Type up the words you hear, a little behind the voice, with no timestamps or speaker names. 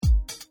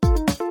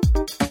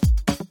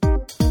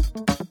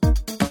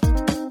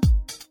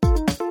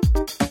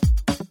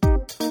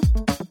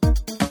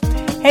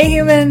Hey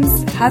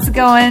humans, how's it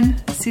going?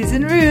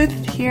 Susan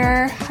Ruth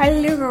here.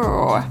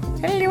 Hello.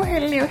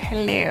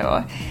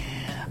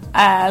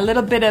 A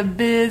little bit of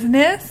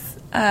business.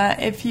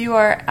 If you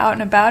are out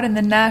and about in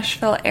the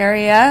Nashville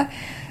area,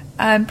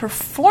 I'm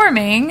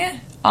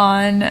performing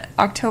on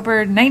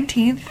October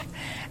 19th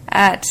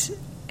at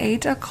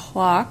 8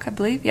 o'clock, I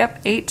believe.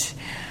 Yep, 8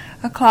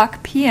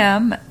 o'clock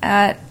p.m.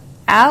 at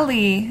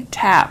Alley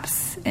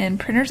Taps in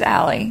Printers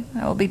Alley.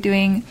 I will be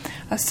doing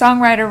a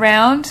songwriter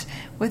round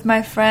with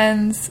my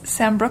friends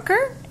Sam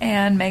Brooker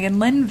and Megan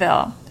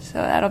Linville. So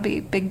that'll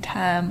be big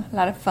time, a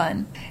lot of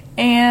fun.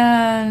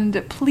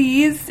 And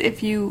please,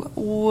 if you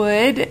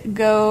would,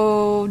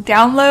 go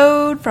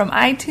download from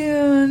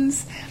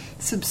iTunes,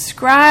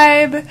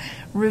 subscribe,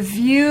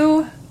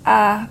 review.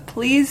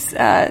 Please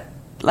let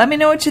me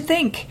know what you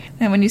think.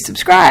 And when you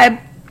subscribe,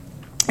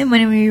 and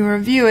when you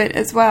review it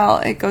as well,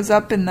 it goes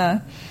up in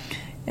the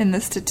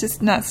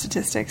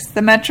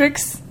the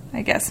metrics.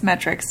 I guess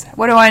metrics.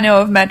 What do I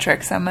know of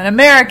metrics? I'm an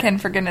American,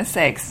 for goodness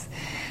sakes.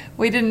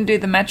 We didn't do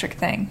the metric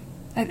thing.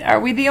 Are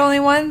we the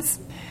only ones?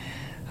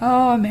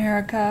 Oh,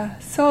 America.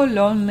 So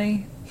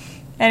lonely.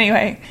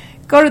 Anyway,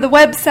 go to the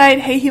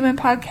website,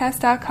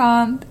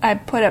 heyhumanpodcast.com. I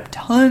put up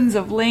tons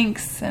of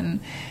links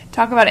and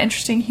talk about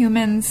interesting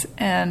humans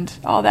and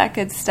all that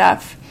good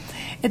stuff.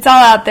 It's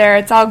all out there.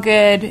 It's all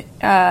good.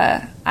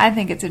 I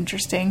think it's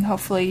interesting.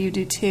 Hopefully you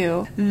do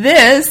too.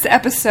 This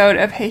episode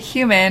of Hey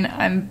Human,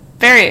 I'm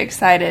very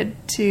excited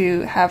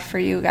to have for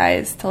you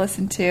guys to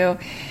listen to.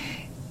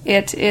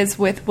 It is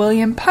with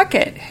William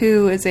Puckett,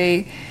 who is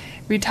a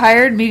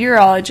retired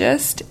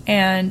meteorologist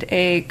and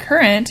a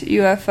current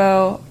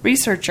UFO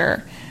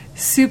researcher.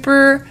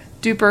 Super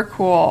duper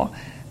cool.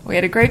 We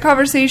had a great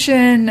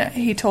conversation.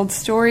 He told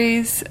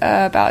stories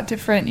about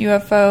different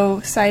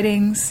UFO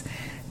sightings,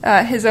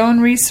 his own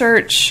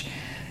research.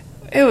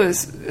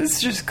 It's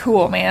just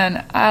cool,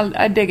 man.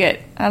 I dig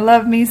it. I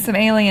love me some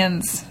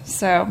aliens.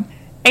 So,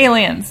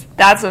 aliens,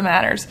 that's what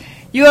matters.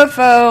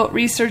 UFO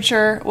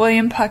researcher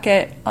William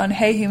Puckett on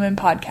Hey Human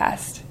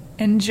Podcast.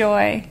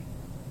 Enjoy.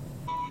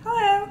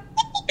 Hello.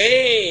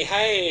 Hey,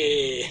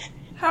 hi.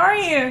 How are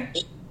you?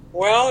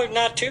 Well,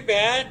 not too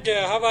bad.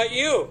 How about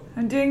you?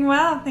 I'm doing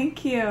well,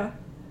 thank you.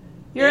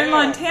 You're in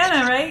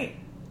Montana, right?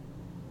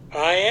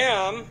 I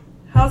am.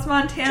 How's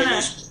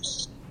Montana?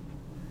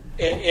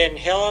 In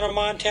Helena,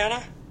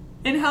 Montana?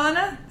 In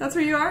Helena? That's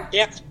where you are?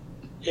 Yeah.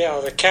 Yeah,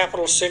 the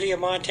capital city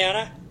of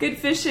Montana. Good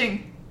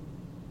fishing.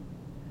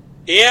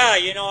 Yeah,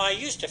 I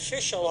used to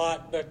fish a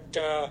lot, but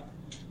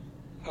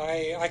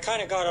I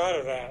kind of got out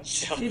of that.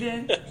 So. You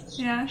did?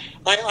 Yeah.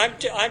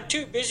 I'm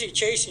too busy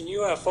chasing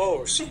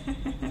UFOs.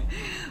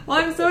 Well,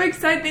 I'm so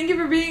excited. Thank you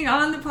for being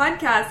on the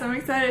podcast. I'm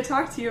excited to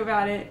talk to you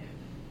about it.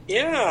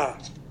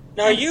 Yeah.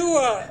 Now,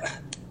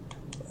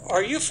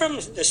 are you from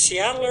the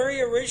Seattle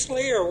area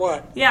originally, or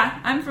what?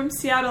 Yeah, I'm from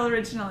Seattle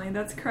originally.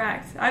 That's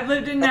correct. I've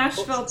lived in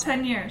Nashville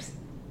 10 years.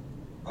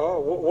 Oh,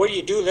 what do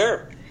you do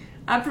there?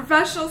 I'm a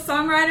professional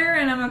songwriter,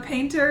 and I'm a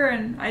painter,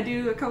 and I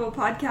do a couple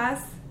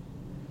podcasts.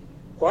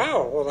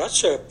 Wow, well,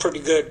 that's a pretty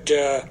good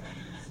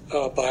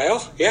bio.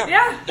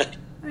 Yeah.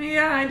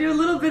 Yeah, I do a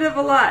little bit of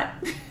a lot.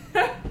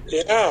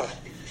 Yeah.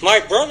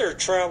 My brother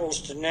travels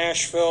to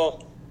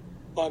Nashville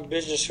on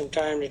business from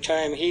time to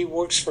time. He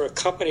works for a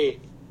company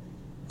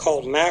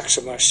called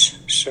Maximus.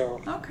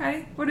 So.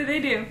 Okay. What do they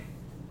do?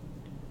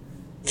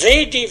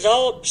 They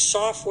develop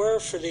software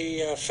for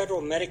the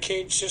federal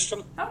Medicaid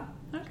system. Oh,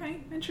 okay.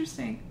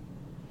 Interesting.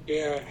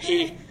 Yeah,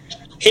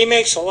 he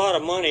makes a lot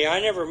of money.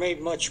 I never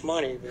made much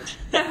money,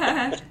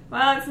 but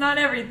well, it's not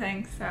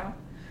everything, so.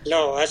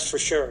 No, that's for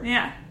sure.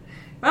 Yeah.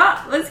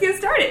 Well, let's get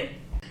started.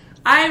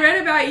 I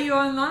read about you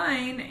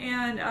online,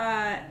 and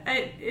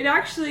it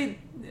actually,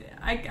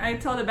 I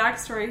tell the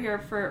backstory here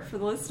for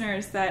the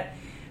listeners that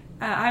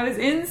I was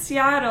in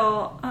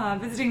Seattle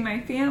visiting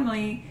my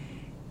family,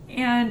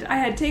 and I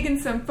had taken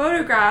some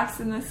photographs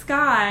in the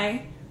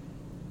sky,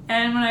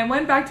 and when I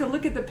went back to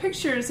look at the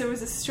pictures, there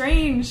was a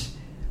strange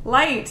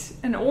light,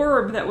 an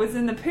orb that was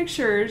in the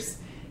pictures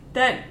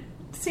that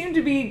seemed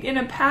to be in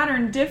a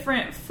pattern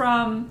different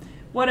from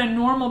what a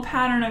normal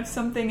pattern of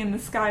something in the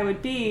sky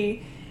would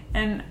be.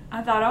 And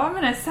I thought, I'm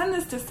going to send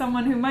this to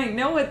someone who might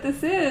know what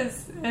this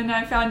is. And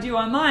I found you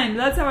online.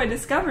 That's how I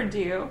discovered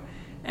you.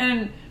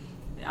 And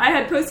I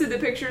had posted the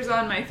pictures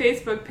on my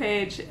Facebook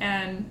page,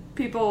 and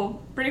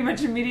people pretty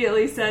much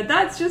immediately said,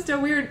 that's just a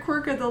weird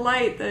quirk of the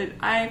light that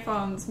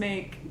iPhones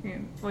make,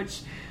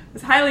 which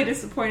was highly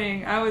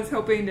disappointing. I was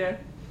hoping to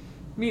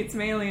meet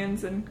some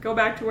aliens and go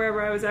back to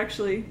wherever I was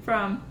actually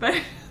from, but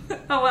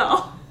oh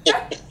well.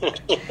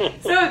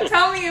 So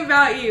tell me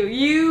about you.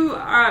 You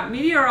are a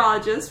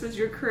meteorologist, was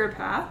your career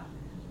path,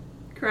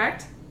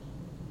 correct?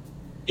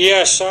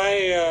 Yes,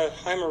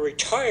 I'm a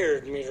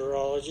retired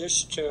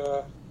meteorologist,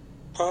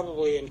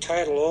 probably in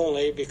title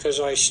only, because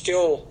I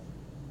still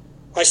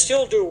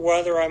do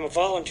weather. I'm a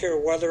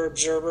volunteer weather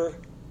observer.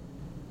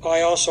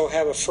 I also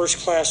have a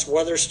first-class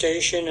weather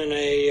station and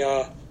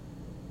a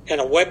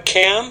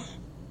webcam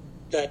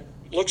that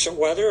looks at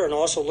weather and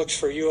also looks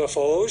for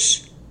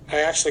UFOs.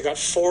 I actually got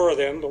 4 of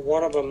them, but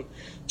one of them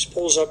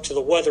pulls up to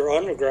the Weather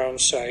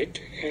Underground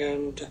site,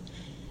 and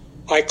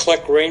I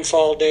collect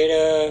rainfall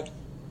data,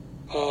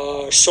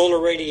 solar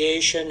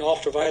radiation,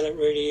 ultraviolet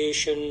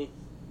radiation,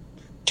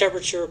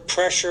 temperature,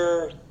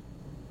 pressure,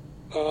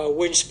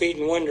 wind speed,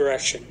 and wind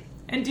direction.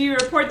 And do you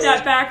report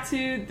that back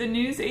to the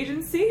news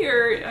agency,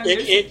 or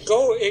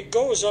it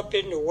goes up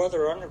into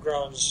Weather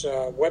Underground's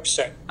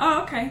website?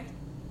 Oh, okay.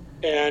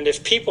 And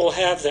if people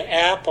have the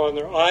app on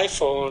their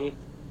iPhone,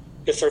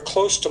 if they're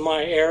close to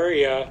my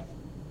area,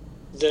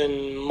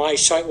 then my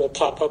site will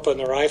pop up on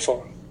their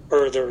iPhone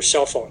or their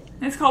cell phone.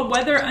 It's called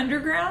Weather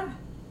Underground?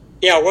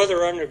 Yeah,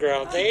 Weather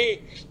Underground.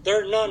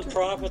 They're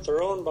non-profit.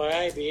 They're owned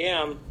by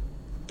IBM,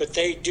 but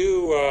they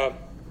do,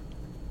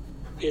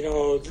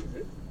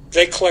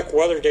 they collect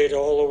weather data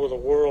all over the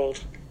world,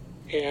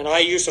 and I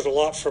use it a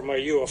lot for my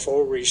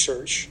UFO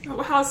research.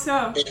 Oh, how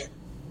so?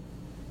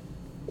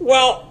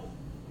 Well,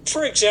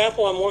 for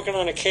example, I'm working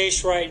on a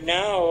case right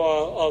now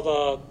of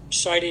a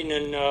sighting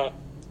in the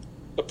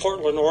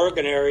Portland,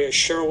 Oregon area,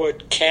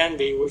 Sherwood,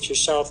 Canby, which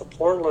is south of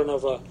Portland,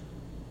 of a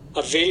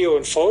video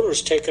and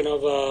photos taken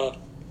of a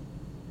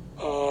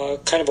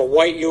kind of a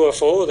white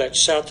UFO that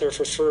sat there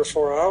for 3 or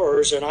 4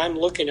 hours, and I'm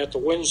looking at the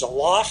winds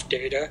aloft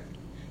data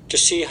to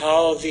see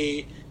how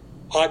the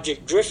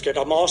object drifted.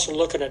 I'm also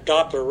looking at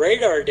Doppler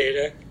radar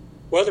data,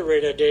 weather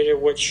radar data,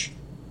 which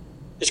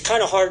is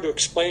kind of hard to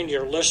explain to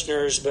your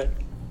listeners, but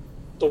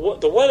the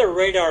weather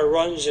radar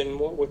runs in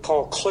what we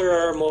call clear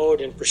air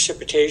mode and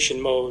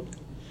precipitation mode.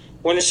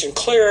 When it's in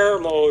clear air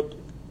mode,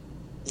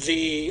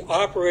 the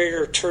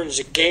operator turns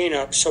the gain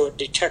up so it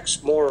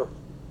detects more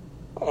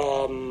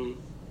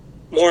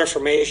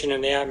information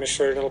in the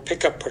atmosphere, and it'll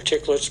pick up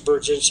particulates,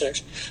 birds,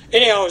 insects.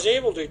 Anyhow, I was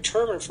able to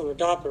determine from the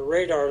Doppler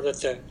radar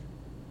that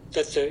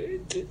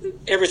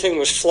everything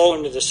was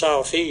flowing to the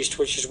southeast,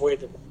 which is the way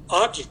the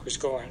object was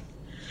going.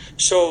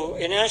 So,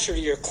 in answer to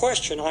your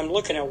question, I'm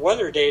looking at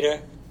weather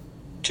data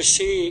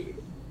to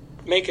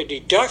make a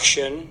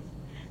deduction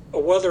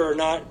of whether or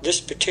not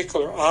this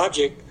particular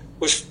object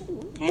was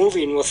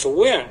moving with the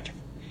wind.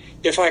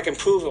 If I can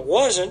prove it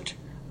wasn't,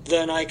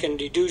 then I can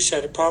deduce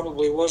that it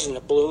probably wasn't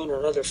a balloon or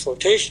another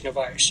flotation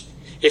device.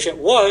 If it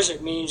was,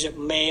 it means it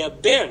may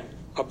have been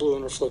a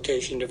balloon or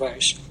flotation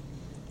device.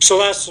 So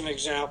that's an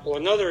example.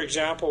 Another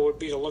example would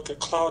be to look at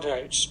cloud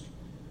heights.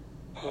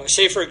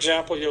 Say, for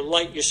example, your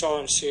light you saw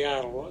in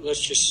Seattle.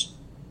 Let's just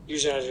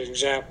use that as an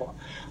example.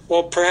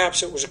 Well,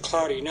 perhaps it was a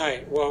cloudy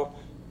night. Well,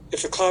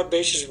 if the cloud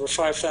bases were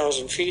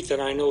 5,000 feet, then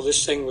I know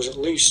this thing was at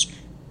least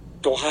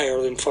no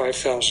higher than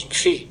 5,000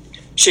 feet.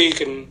 So you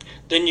can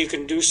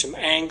do some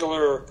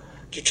angular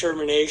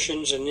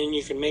determinations, and then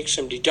you can make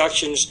some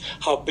deductions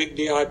how big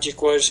the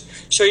object was.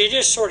 So you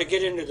just sort of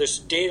get into this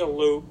data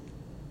loop,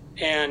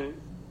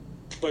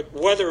 but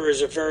weather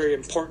is a very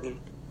important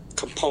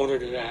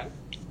component of that.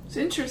 It's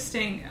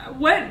interesting.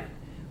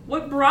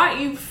 What brought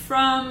you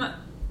from?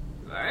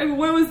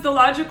 What was the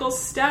logical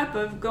step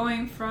of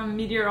going from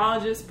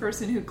meteorologist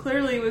person who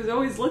clearly was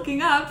always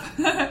looking up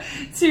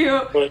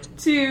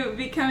to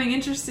becoming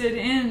interested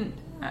in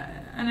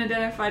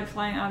unidentified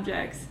flying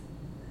objects?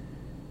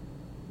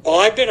 Well,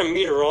 I've been a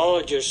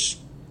meteorologist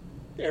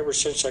ever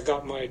since I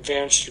got my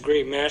master's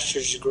degree in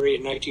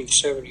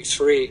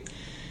 1973.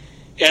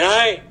 And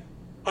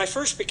I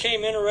first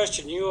became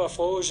interested in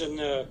UFOs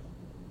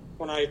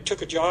when I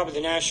took a job at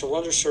the National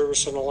Weather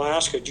Service in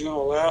Alaska,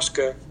 Juneau,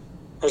 Alaska,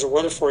 as a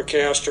weather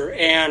forecaster.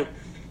 And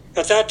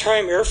at that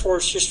time, Air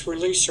Force just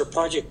released their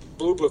Project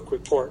Blue Book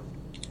report.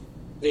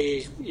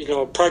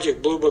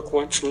 Project Blue Book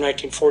went from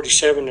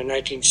 1947 to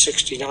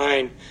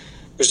 1969. It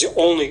was the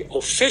only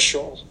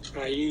official,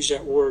 I use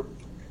that word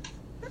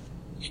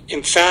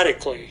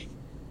emphatically,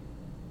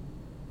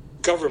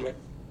 government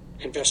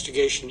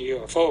investigation of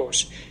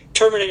UFOs.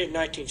 Terminated in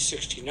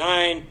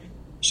 1969.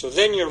 So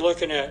then you're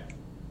looking at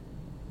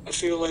a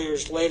few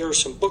years later,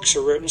 some books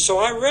are written. So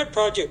I read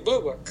Project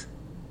Blue Book.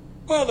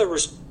 Well, there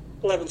was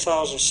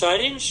 11,000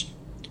 sightings.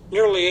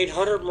 Nearly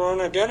 800 were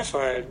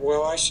unidentified.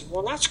 Well, I said,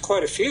 that's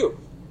quite a few.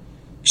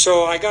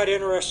 So I got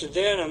interested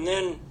then, and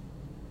then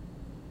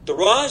the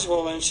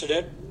Roswell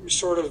incident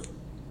sort of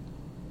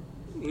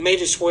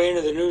made its way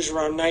into the news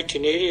around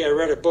 1980. I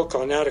read a book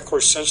on that. Of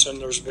course, since then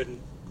there's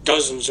been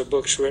dozens of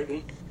books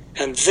written.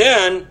 And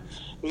then,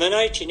 in the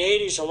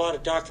 1980s, a lot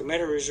of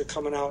documentaries are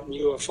coming out in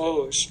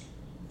UFOs. I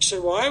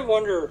said, I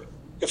wonder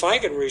if I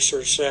can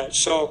research that.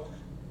 So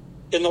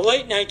in the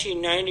late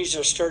 1990s,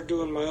 I started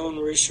doing my own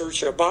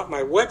research. I bought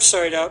my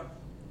website up,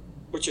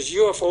 which is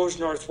UFOs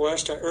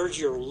Northwest. I urge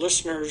your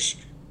listeners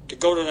to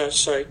go to that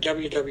site,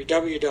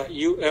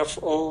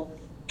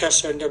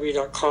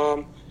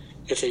 www.ufosnw.com.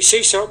 If they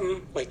see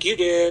something like you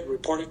did,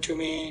 report it to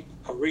me.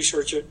 I'll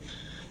research it.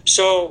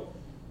 So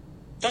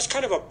that's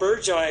kind of a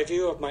bird's eye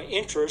view of my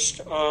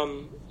interest.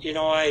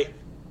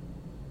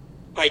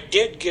 I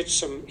did get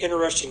some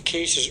interesting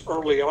cases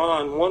early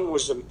on. One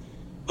was a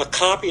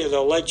copy of the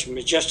alleged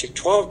Majestic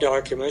 12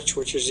 documents,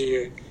 which is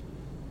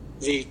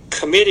the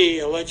committee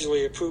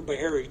allegedly approved by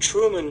Harry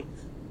Truman,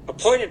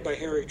 appointed by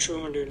Harry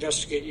Truman to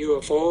investigate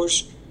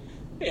UFOs.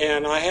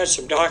 And I had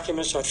some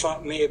documents I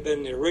thought may have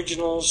been the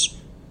originals.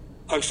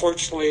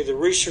 unfortunately, the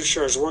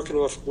researcher I was working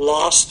with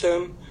lost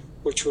them,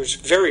 which was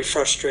very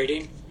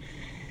frustrating.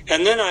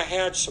 And then I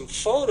had some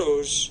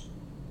photos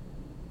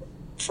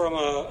from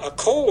a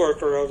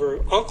co-worker of her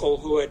uncle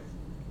who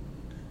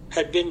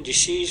had been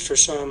deceased for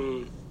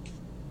some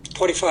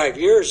 25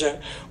 years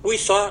that we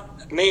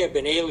thought may have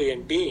been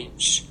alien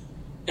beings.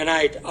 And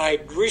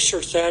I'd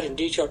researched that in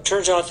detail. It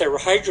turns out they were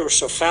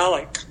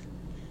hydrocephalic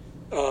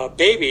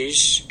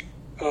babies,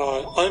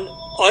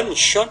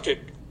 unshunted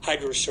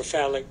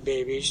hydrocephalic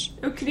babies.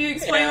 Oh, can you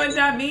explain what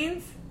that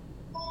means?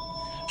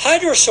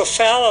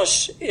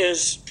 Hydrocephalus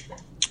is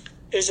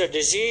a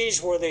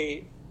disease where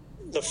the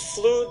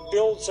fluid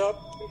builds up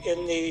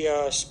in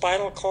the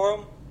spinal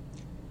column,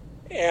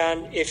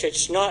 and if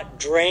it's not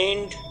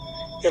drained,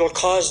 it'll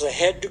cause the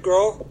head to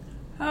grow.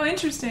 Oh,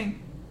 interesting.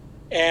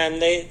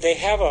 And they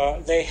have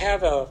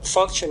a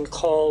function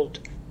called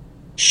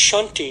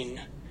shunting,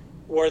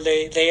 where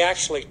they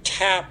actually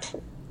tap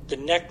the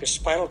neck, the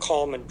spinal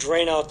column, and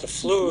drain out the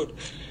fluid.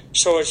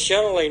 So it's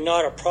generally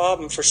not a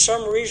problem. For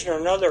some reason or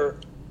another,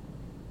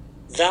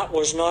 that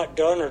was not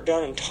done or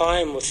done in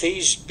time with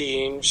these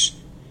beings,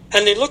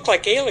 and they looked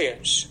like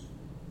aliens.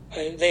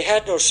 They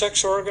had no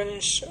sex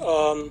organs,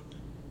 or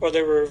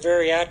they were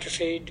very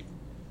atrophied.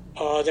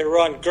 They were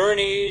on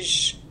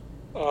gurneys.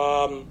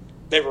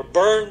 They were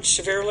burned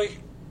severely.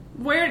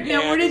 Where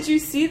did you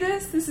see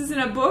this? This is in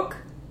a book?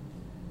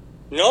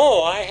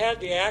 No, I had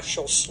the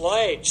actual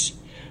slides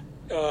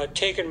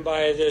taken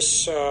by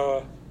this.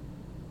 My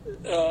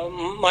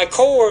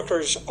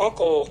coworker's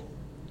uncle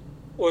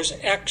was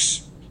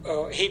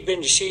he'd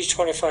been deceased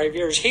 25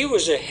 years. He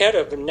was the head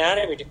of the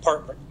anatomy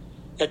department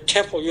at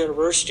Temple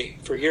University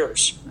for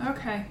years.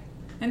 Okay.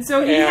 And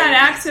so he had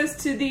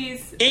access to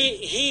these...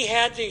 He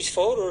had these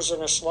photos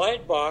in a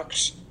slide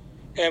box,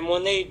 and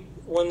when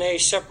they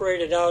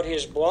separated out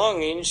his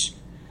belongings,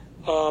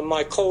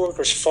 my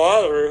coworker's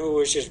father, who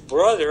was his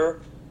brother,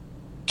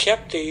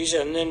 kept these,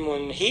 and then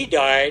when he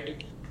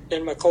died,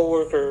 then my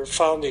coworker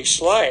found these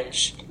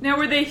slides. Now,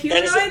 were they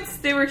humanoids?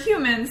 They were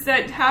humans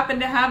that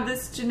happened to have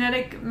this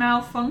genetic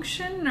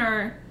malfunction,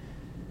 or...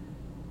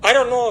 I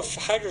don't know if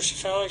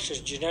hydrocephalics is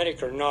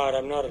genetic or not.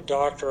 I'm not a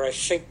doctor. I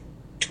think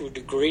to a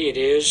degree it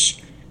is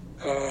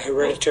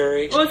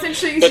hereditary. Well, it's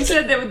interesting you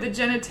said that the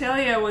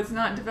genitalia was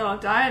not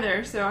developed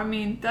either, so I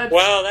mean, that's...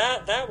 Well,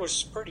 that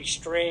was pretty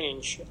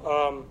strange.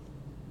 The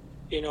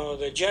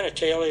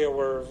genitalia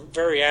were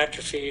very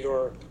atrophied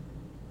or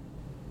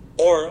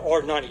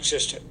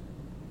non-existent.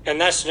 And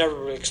that's never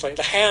really explained.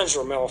 The hands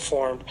were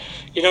malformed.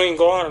 You can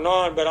go on and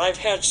on, but I've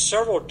had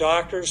several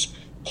doctors,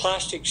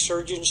 plastic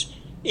surgeons,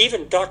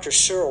 even Dr.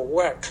 Cyril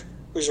Weck,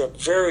 who's a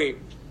very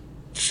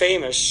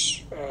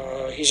famous,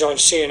 he's on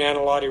CNN a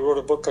lot, he wrote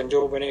a book on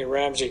Joe Benet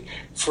Ramsey,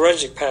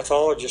 forensic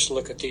pathologist,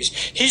 look at these.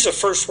 He's the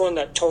first one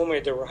that told me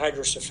there were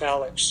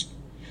hydrocephalics.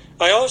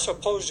 I also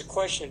posed a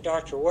question to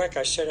Dr. Weck.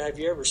 I said, have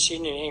you ever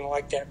seen anything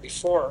like that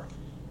before?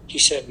 He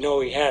said,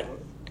 no, he hadn't.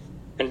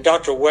 And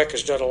Dr. Weck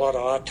has done a lot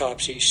of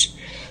autopsies.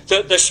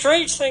 The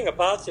strange thing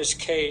about this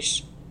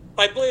case,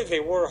 I believe they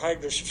were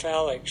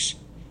hydrocephalics,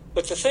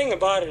 but the thing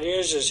about it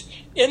is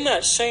in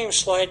that same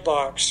slide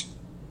box,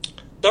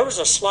 there was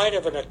a slide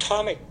of an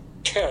atomic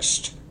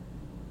test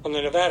on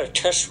the Nevada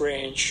test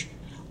range.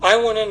 I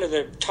went into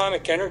the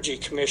Atomic Energy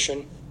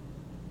Commission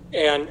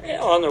and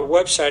on their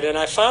website, and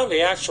I found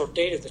the actual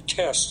date of the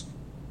test.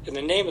 And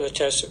the name of the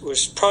test, it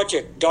was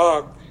Project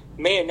Dog,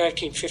 May of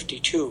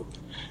 1952.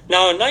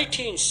 Now, in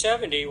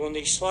 1970, when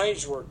these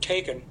slides were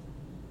taken,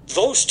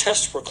 those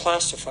tests were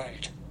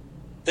classified.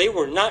 They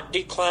were not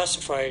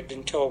declassified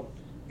until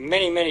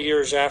many, many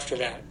years after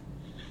that.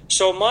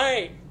 So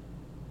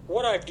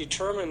what I've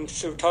determined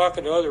through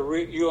talking to other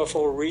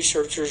UFO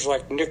researchers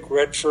like Nick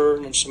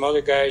Redfern and some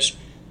other guys,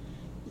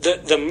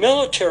 the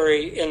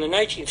military in the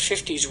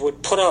 1950s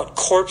would put out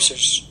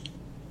corpses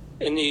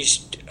in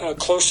these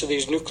close to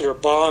these nuclear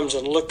bombs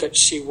and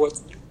see what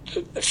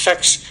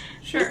effects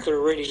nuclear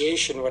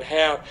radiation would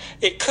have.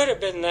 It could have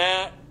been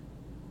that,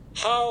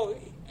 how,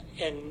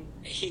 and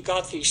he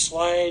got these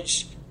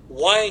slides,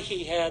 why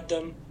he had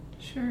them.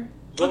 Sure.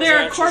 Well, there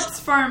are corpse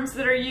farms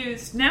that are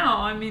used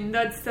now. I mean,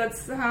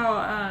 that's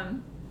how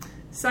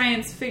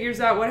science figures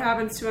out what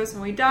happens to us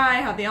when we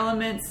die, how the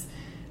elements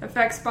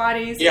affects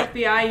bodies. Yeah.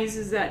 The FBI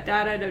uses that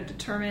data to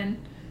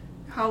determine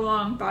how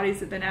long bodies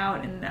have been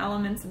out and the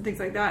elements and things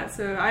like that.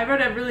 So I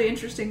read a really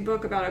interesting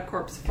book about a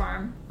corpse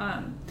farm.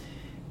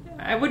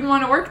 I wouldn't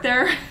want to work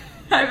there.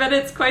 I bet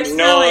it's quite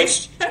smelly. No,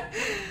 it's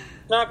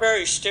not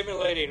very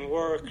stimulating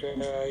work.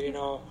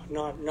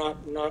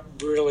 Not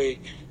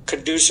really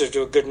conducive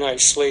to a good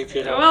night's sleep.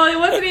 Well, it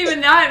wasn't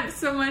even that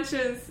so much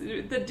as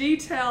the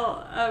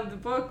detail of the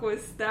book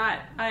was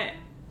that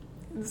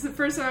it's the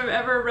first time I've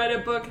ever read a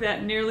book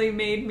that nearly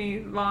made me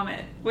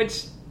vomit,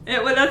 which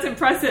that's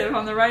impressive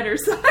on the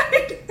writer's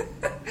side.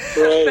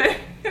 Right.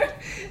 But,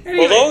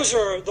 anyway.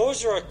 Well,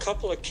 those are a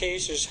couple of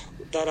cases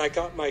that I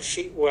got my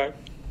feet wet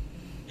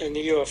in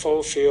the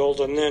UFO field,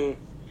 and then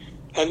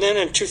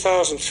in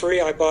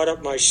 2003 I bought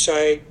up my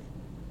site,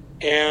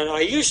 and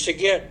I used to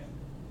get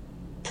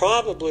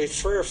probably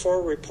 3 or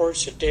 4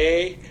 reports a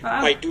day.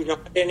 Wow. I do not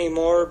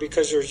anymore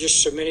because there's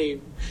just so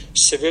many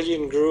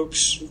civilian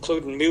groups,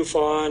 including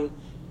MUFON,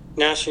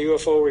 National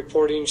UFO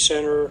Reporting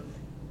Center,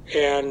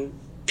 and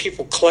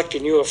people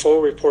collecting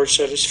UFO reports,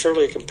 that it's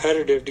fairly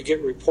competitive to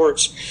get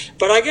reports.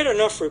 But I get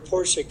enough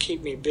reports that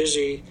keep me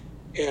busy,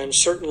 and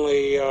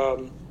certainly,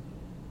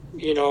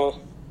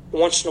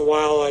 once in a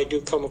while I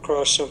do come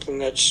across something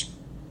that's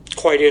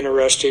quite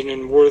interesting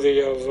and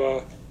worthy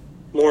of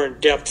more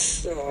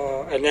in-depth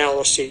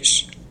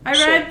analyses. I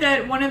read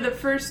that one of the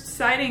first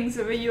sightings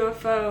of a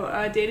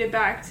UFO dated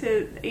back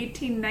to the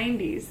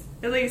 1890s,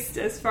 at least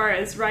as far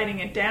as writing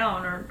it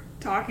down or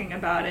talking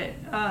about it.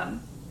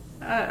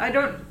 I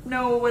don't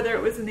know whether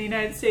it was in the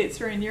United States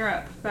or in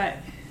Europe, but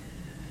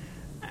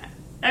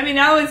I mean,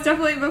 that was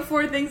definitely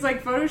before things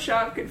like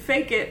Photoshop could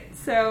fake it.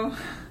 So,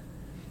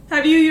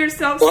 have you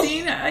yourself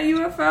seen a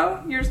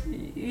UFO?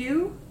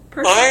 You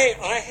personally?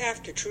 I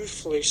have to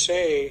truthfully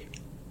say,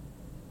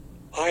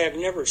 I have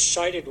never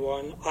sighted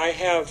one. I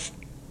have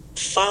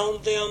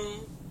found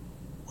them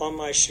on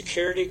my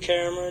security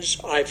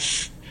cameras.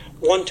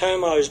 One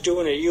time I was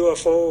doing a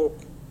UFO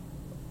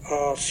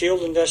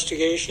field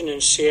investigation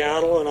in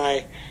Seattle, and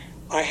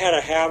I had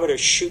a habit of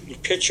shooting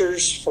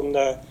pictures from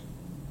the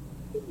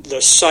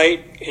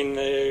site in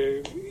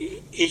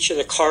each of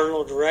the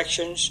cardinal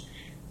directions.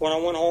 When I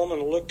went home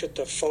and looked at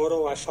the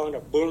photo, I found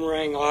a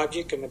boomerang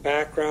object in the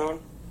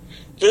background.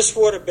 This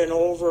would have been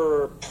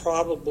over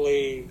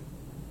probably,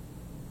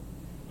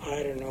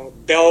 I don't know,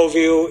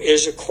 Bellevue,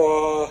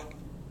 Issaquah,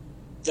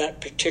 that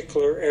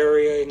particular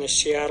area in the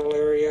Seattle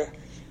area.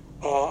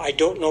 I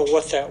don't know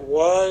what that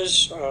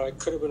was. It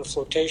could have been a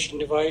flotation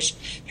device.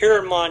 Here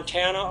in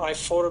Montana, I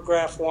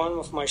photographed one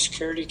with my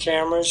security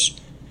cameras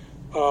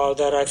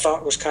that I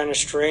thought was kind of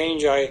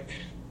strange.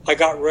 I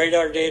got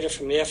radar data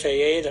from the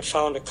FAA that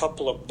found a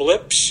couple of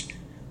blips,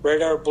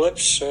 radar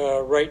blips,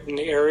 right in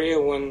the area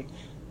when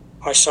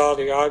I saw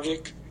the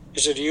object.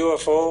 Is it a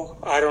UFO?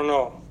 I don't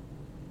know.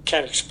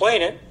 Can't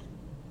explain it.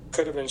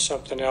 Could have been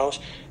something else.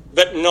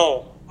 But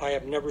no, I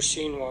have never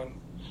seen one.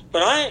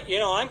 But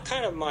I'm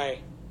kind of my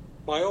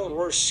own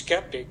worst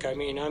skeptic. I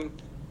mean,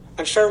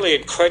 I'm fairly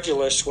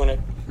incredulous when it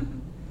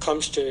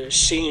comes to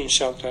seeing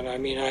something. I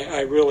mean,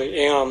 I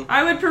really am.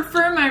 I would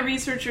prefer my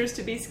researchers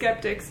to be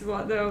skeptics,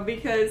 though,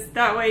 because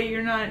that way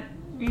you're not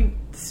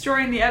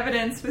destroying the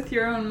evidence with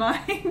your own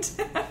mind.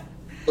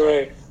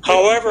 Right.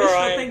 However,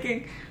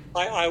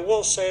 I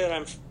will say that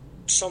I'm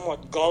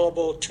somewhat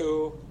gullible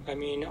too. I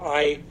mean,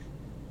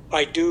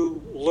 I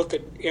do look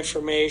at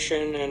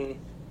information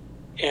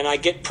and I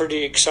get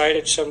pretty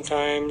excited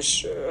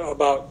sometimes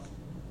about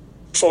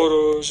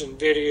photos and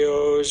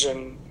videos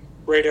and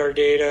radar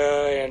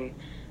data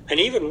and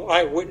even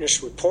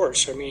eyewitness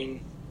reports. I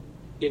mean,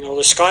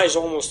 the sky's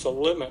almost the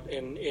limit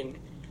in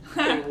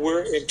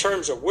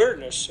terms of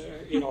weirdness,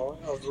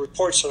 of the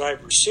reports that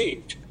I've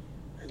received.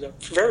 The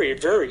very,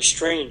 very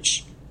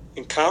strange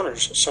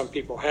encounters that some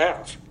people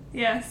have.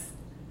 Yes.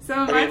 Some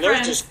of my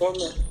friends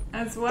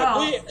as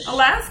well.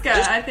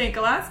 Alaska, I think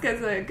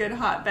Alaska's a good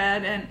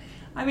hotbed. And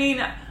I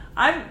mean,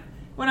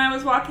 when I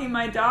was walking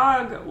my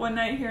dog one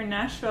night here in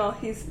Nashville,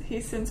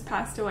 he's since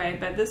passed away,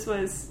 but this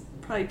was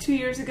probably 2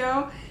 years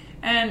ago,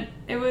 and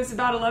it was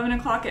about 11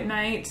 o'clock at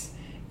night,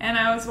 and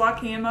I was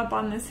walking him up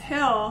on this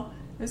hill.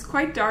 It was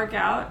quite dark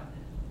out,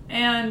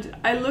 and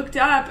I looked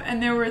up,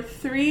 and there were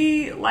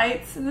 3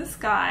 lights in the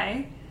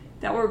sky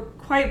that were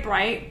quite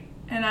bright,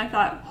 and I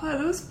thought, what are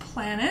those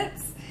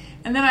planets?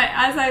 And then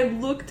as I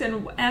looked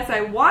and as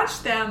I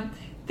watched them,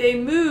 they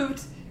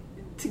moved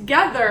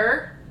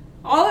together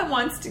all at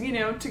once,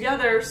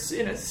 together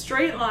in a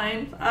straight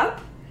line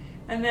up,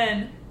 and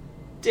then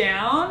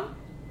down,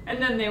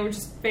 and then they were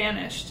just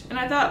vanished. And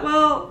I thought,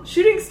 well,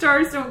 shooting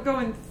stars don't go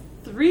in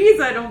threes,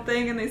 I don't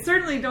think, and they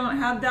certainly don't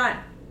have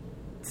that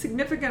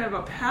significant of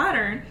a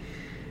pattern.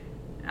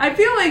 I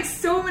feel like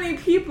so many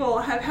people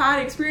have had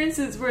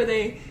experiences where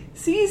they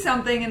see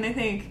something and they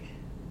think,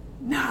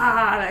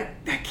 nah,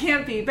 that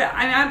can't be. But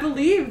I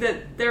believe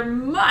that there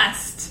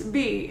must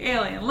be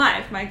alien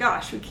life. My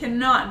gosh, we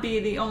cannot be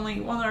the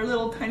only one, our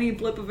little tiny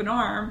blip of an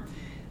arm.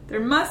 There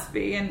must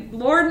be, and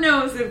Lord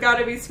knows they've got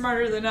to be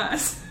smarter than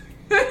us.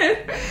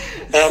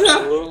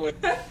 Absolutely.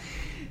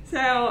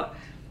 So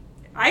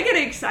I get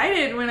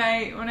excited when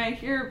I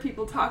hear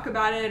people talk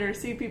about it or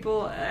see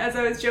people, as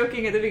I was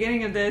joking at the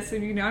beginning of this,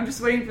 and I'm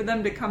just waiting for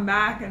them to come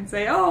back and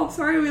say, oh,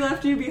 sorry we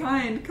left you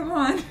behind. Come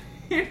on,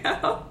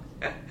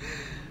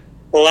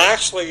 Well,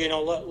 actually,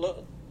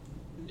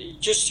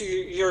 just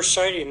your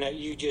sighting that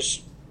you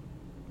just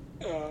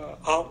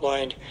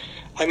outlined,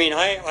 I mean,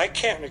 I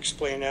can't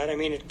explain that. I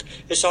mean,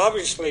 it's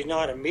obviously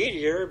not a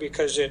meteor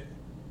because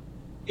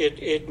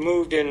it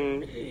moved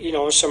in,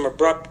 some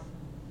abrupt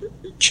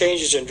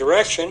changes in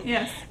direction.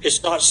 Yes.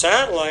 It's not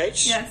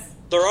satellites. Yes.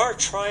 There are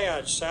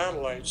triad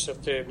satellites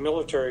that the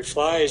military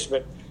flies,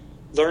 but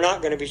they're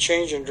not going to be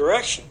changing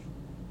direction.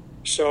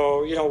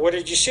 So, what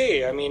did you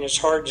see? I mean, it's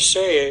hard to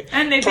say.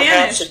 And they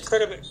vanished.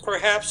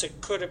 Perhaps it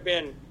could have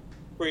been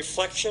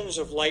reflections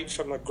of light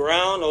from the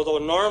ground, although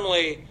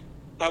normally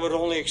I would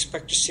only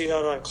expect to see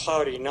that on a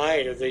cloudy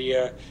night, or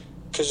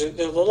because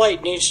the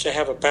light needs to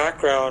have a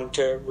background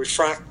to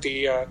refract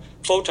the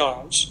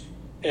photons,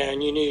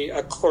 and you need,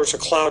 of course, a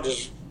cloud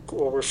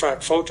will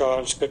refract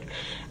photons, but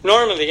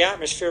normally the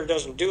atmosphere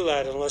doesn't do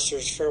that unless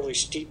there's fairly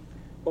steep,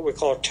 what we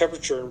call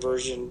temperature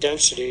inversion,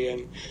 density,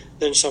 and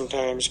then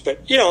sometimes.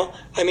 But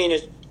I mean,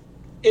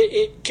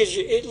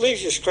 it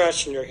leaves you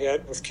scratching your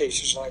head with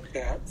cases like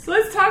that. So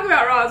let's talk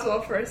about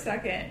Roswell for a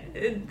second.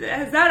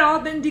 Has that all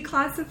been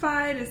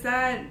declassified? Is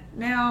that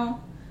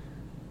now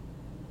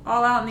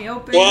all out in the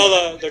open?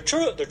 Well, the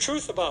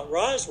truth about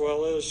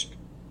Roswell is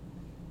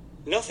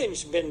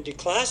nothing's been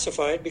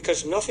declassified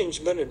because nothing's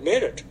been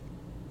admitted.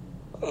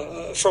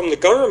 From the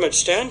government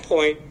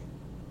standpoint,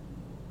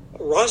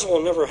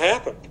 Roswell never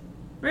happened.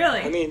 Really?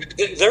 I mean,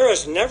 there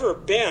has never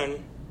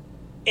been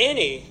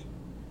any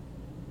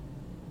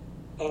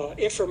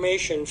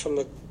information from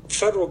the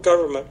federal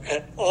government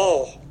at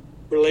all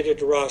related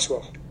to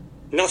Roswell.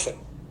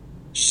 Nothing.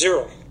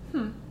 Zero.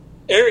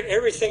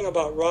 Everything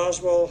about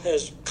Roswell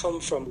has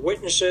come from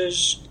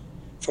witnesses,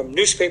 from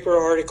newspaper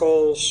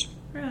articles,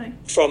 really,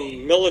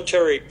 from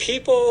military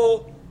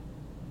people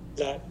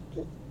that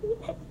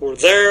were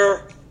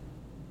there.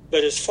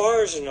 But as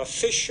far as an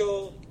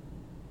official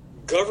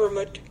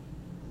government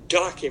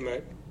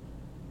document,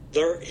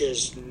 there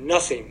is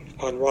nothing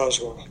on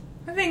Roswell.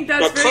 I think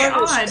that's very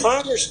odd.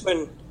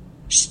 Congressman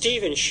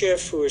Stephen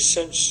Schiff, who is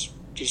since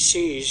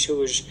deceased, who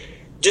was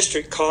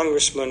district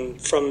congressman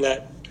from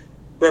that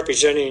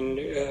representing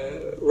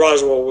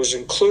Roswell, was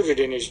included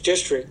in his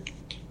district,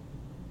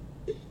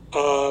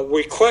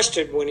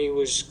 requested when he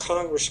was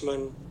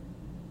congressman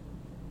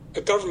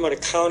a government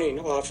accounting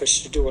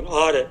office to do an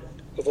audit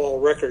of all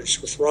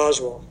records with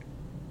Roswell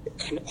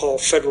and all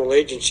federal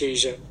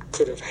agencies that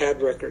could have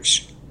had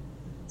records.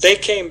 They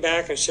came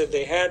back and said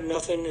they had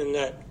nothing, and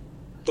that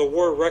there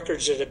were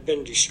records that had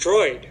been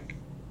destroyed,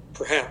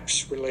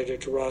 perhaps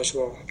related to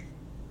Roswell.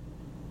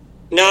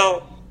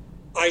 Now,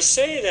 I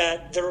say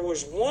that there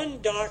was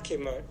one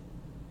document,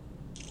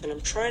 and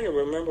I'm trying to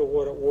remember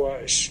what it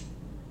was,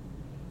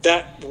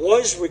 that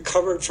was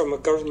recovered from a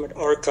government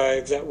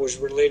archive that was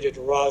related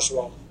to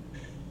Roswell.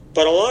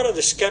 But a lot of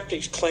the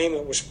skeptics claim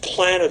it was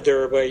planted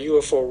there by a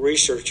UFO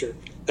researcher,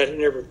 that it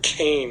never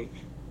came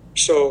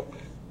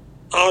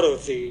out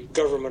of the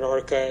government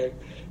archive.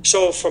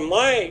 So from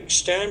my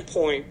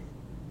standpoint,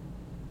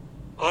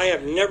 I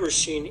have never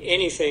seen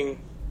anything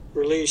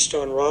released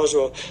on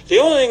Roswell. The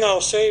only thing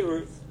I'll say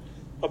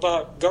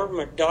about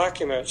government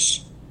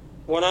documents,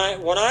 when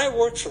I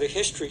worked for the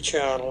History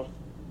Channel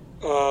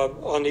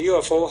on the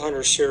UFO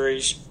Hunter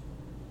series,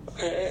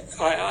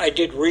 I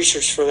did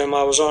research for them.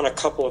 I was on a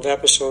couple of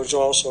episodes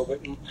also, but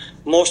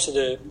most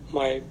of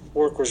my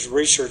work was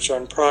research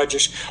on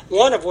projects,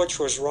 one of which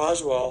was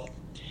Roswell.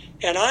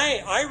 And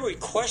I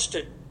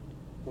requested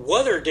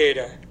weather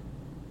data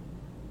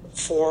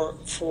for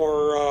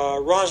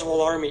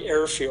Roswell Army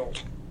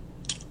Airfield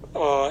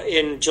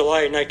in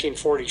July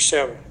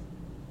 1947.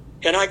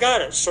 And I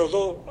got it. So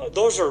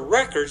those are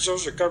records,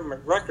 those are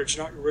government records,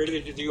 not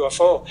related to the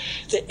UFO.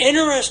 The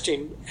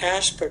interesting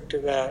aspect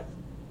of that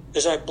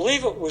is I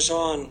believe it was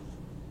on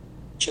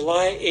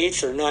July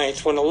 8th or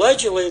 9th when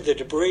allegedly the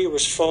debris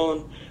was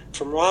flown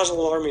from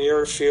Roswell Army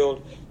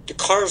Airfield to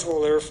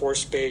Carswell Air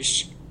Force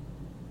Base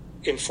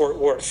in Fort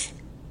Worth.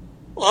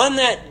 On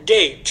that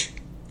date,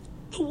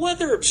 the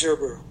weather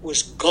observer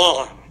was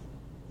gone.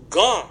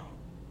 Gone.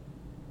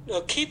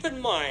 Now keep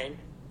in mind,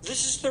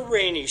 this is the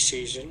rainy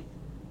season.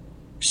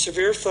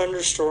 Severe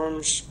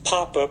thunderstorms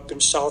pop up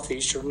in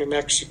southeastern New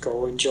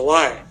Mexico in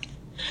July.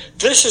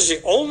 This is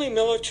the only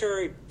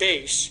military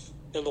base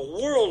in the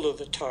world at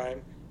the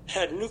time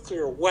had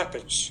nuclear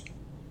weapons.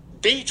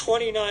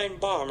 B-29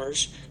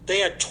 bombers, they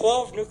had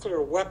 12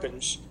 nuclear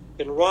weapons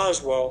in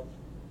Roswell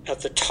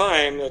at the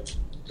time that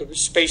the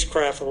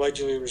spacecraft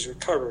allegedly was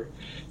recovered.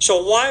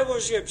 So why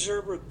was the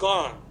observer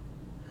gone?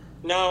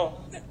 Now,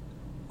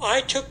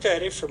 I took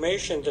that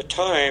information at the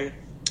time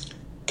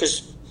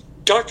because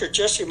Dr.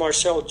 Jesse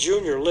Marcel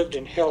Jr. lived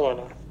in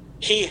Helena.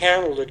 He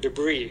handled the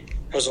debris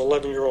as an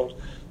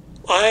 11-year-old.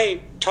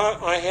 I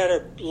had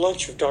a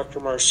lunch with Dr.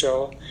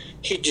 Marcel.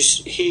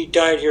 He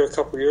died here a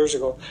couple of years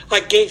ago. I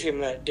gave him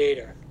that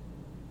data,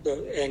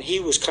 and he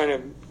was kind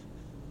of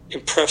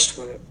impressed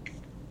with it.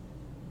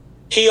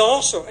 He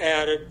also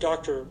added,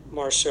 Dr.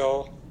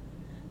 Marcel,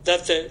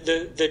 that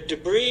the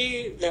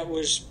debris that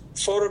was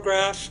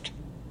photographed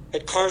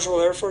at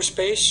Carswell Air Force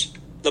Base,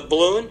 the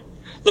balloon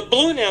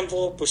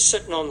envelope was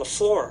sitting on the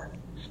floor.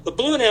 The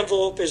balloon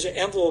envelope is an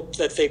envelope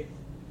that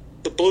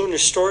the balloon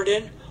is stored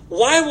in.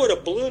 Why would a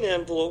balloon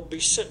envelope be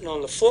sitting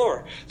on the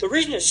floor? The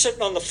reason it's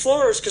sitting on the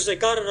floor is because they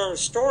got it out of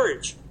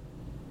storage.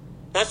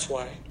 That's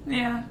why.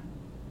 Yeah.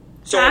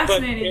 So,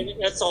 fascinating.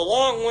 But that's a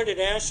long-winded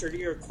answer to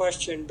your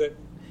question, but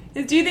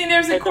do you think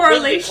there's a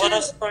correlation?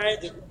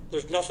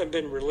 There's nothing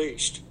been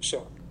released.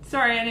 So.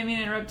 Sorry, I didn't mean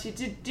to interrupt you.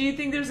 Do you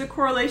think there's a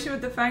correlation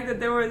with the fact that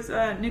there was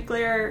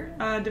nuclear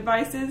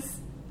devices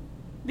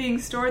being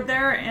stored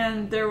there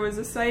and there was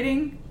a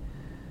sighting?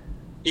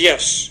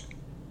 Yes.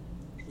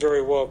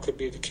 very well could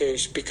be the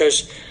case,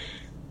 because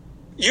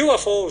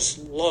UFOs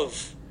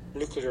love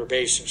nuclear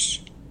bases.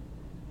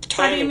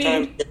 How do you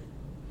mean?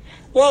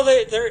 Well,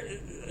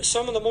 they're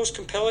some of the most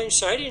compelling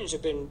sightings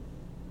have been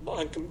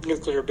on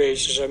nuclear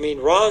bases. I mean,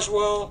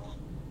 Roswell,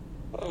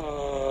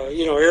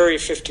 Area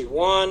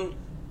 51,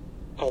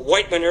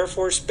 Whiteman Air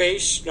Force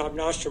Base, Knob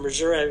Nostrum,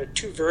 Missouri. I had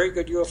 2 very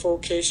good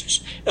UFO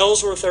cases.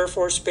 Ellsworth Air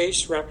Force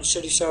Base, Rapid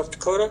City, South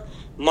Dakota.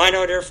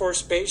 Minot Air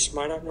Force Base,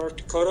 Minot, North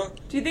Dakota.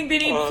 Do you think they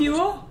need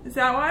fuel? Is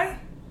that why?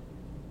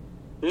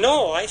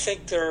 No, I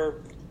think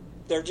they're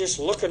just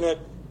looking at...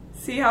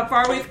 See how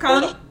far we've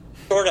come?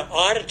 Sort of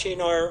auditing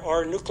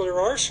our nuclear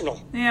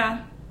arsenal.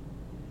 Yeah.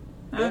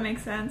 That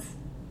makes sense.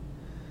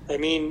 I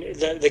mean,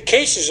 the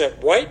cases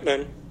at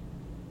Whiteman,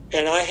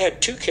 and I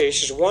had 2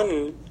 cases, one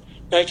in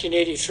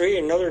 1983,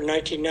 another in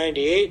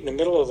 1998 in the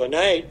middle of the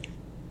night.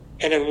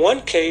 And in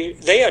one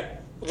case,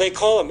 they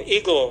call them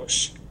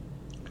igloos.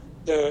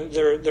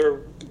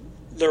 They're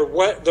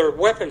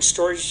weapon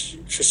storage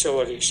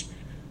facilities.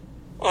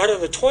 Out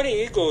of the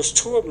 20 igloos,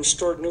 2 of them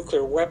stored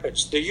nuclear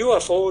weapons. The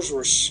UFOs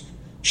were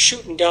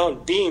shooting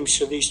down beams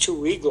to these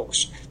 2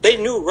 igloos. They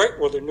knew right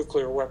where the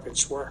nuclear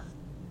weapons were.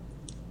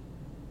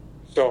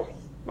 So,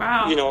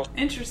 wow,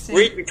 interesting.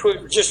 Read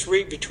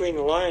between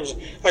the lines.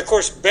 Of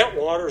course,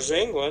 Bentwaters,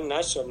 England.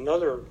 That's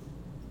another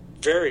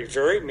very,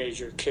 very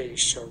major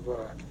case of.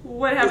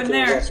 What happened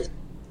there? Weapons.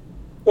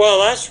 Well,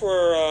 that's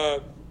where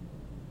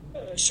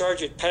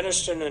Sergeant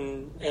Peniston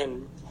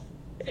and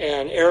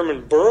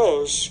Airman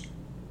Burroughs,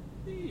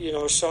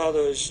 saw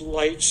those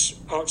lights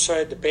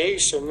outside the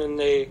base, and then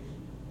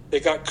they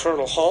got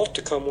Colonel Halt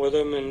to come with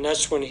him, and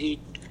that's when he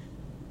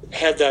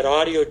had that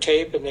audio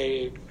tape, and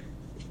they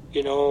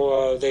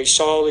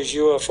saw these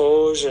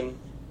UFOs, and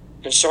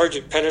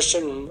Sergeant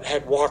Peniston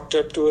had walked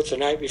up to it the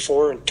night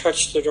before and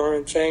touched the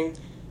darn thing.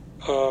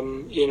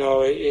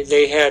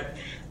 They had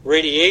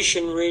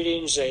radiation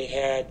readings, they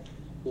had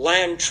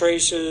land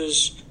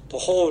traces, the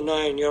whole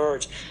 9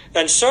 yards.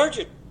 And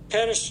Sergeant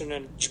Peniston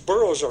and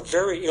Burroughs are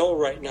very ill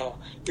right now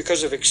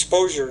because of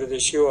exposure to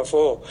this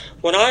UFO.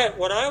 When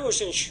I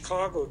was in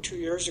Chicago 2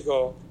 years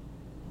ago,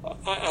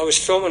 I was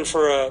filming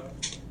for a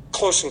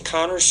Close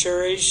Encounters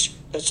series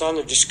that's on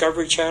the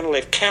Discovery Channel.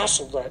 They've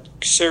canceled that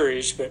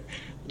series, but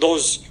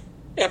those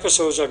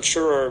episodes, I'm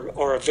sure,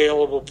 are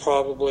available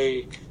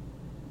probably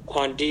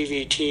on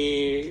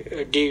DVD,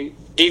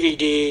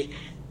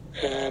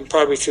 and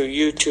probably through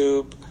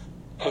YouTube,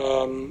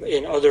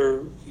 in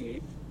other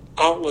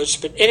outlets.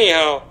 But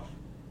anyhow,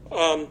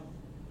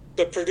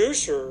 the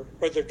producer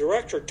or the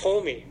director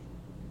told me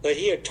that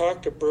he had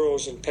talked to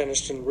Burroughs and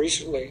Peniston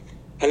recently,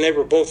 and they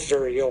were both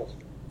very ill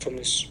from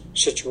this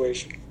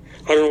situation.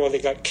 I don't know whether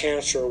they got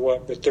cancer or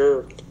what, but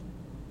they're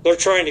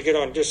trying to get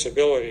on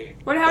disability.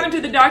 What happened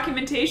to the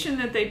documentation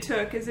that they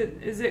took? Is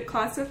it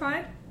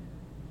classified?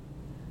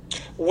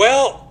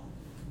 Well,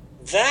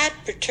 that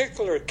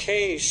particular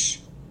case,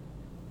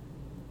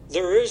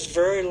 there is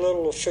very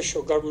little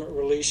official government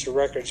release of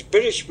records.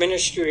 British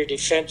Ministry of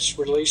Defence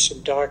released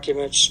some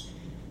documents,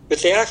 but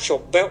the actual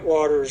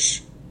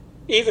Bentwaters,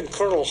 even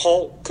Colonel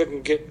Halt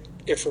couldn't get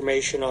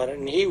information on it,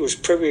 and he was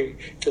privy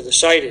to the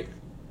sighting.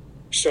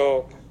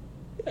 So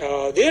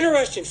the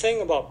interesting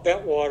thing about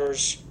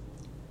Bentwaters,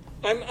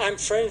 I'm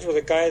friends with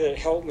a guy that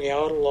helped me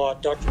out a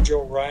lot, Dr.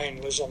 Joe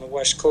Ryan, lives on the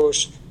West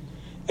Coast.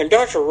 And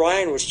Dr.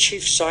 Ryan was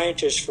chief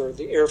scientist for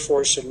the Air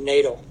Force and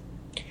NATO.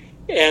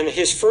 And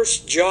his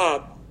first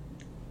job,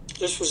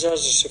 this was as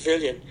a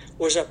civilian,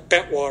 was at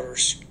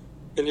Bentwaters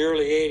in the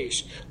early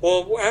 80s.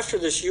 Well, after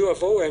this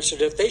UFO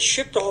incident, they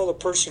shipped all the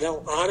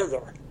personnel out of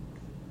there.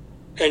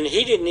 And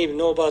he didn't even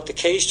know about the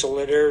case till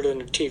it aired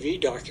in a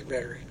TV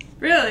documentary.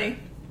 Really?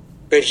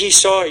 But he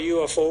saw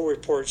UFO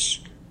reports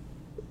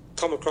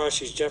come across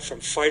his desk from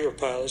fighter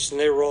pilots, and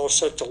they were all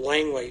sent to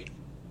Langley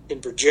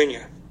in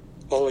Virginia,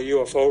 all the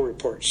UFO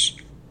reports.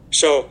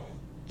 So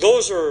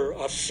those are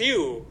a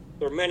few.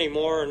 There are many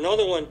more.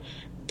 Another one,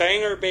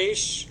 Bangor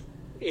Base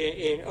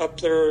up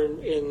there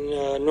in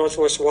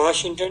northwest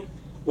Washington,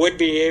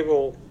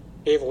 Naval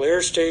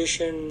Air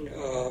Station.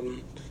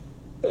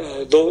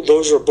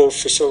 Those are both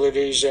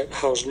facilities that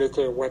house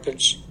nuclear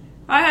weapons.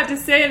 I have to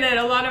say that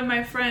a lot of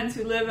my friends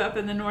who live up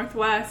in the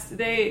Northwest,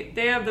 they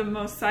have the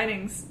most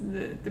sightings,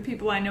 the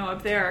people I know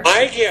up there.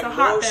 I get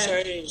more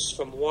sightings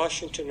from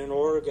Washington and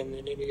Oregon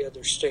than any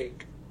other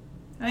state.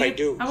 I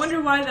do. I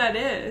wonder why that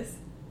is.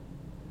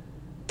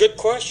 Good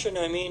question.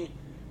 I mean,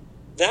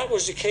 that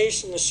was the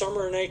case in the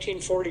summer of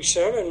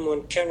 1947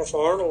 when Kenneth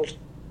Arnold,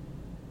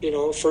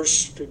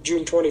 first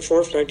June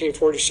 24th,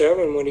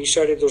 1947, when he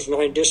sighted those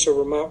 9 discs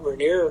over Mount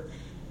Rainier.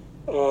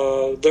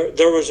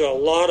 There was a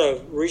lot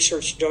of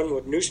research done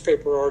with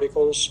newspaper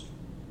articles,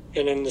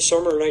 and in the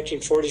summer of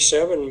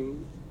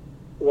 1947,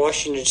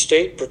 Washington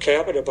State per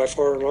capita by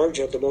far and large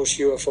had the most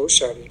UFO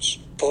sightings,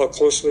 followed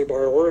closely by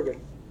Oregon.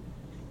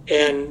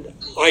 And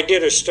I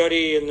did a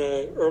study in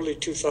the early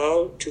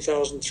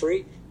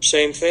 2003,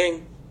 same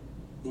thing,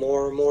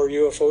 more and more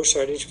UFO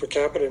sightings per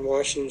capita in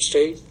Washington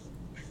State.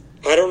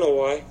 I don't know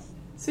why.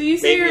 So you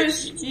say maybe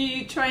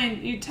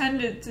you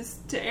tend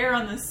to err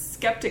on the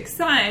skeptic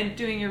side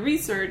doing your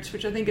research,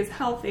 which I think is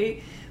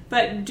healthy.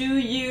 But do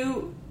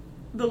you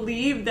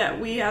believe that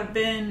we have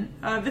been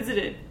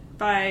visited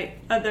by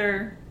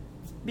other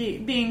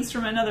beings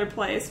from another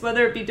place,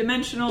 whether it be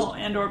dimensional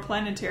and or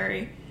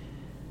planetary?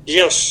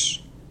 Yes,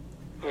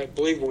 I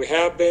believe we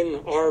have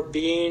been, are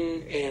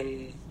being,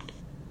 and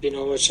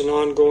it's an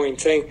ongoing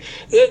thing.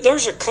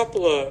 There's a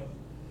couple of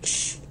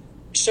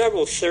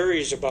several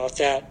theories about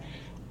that.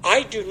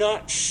 I do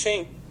not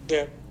think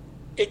that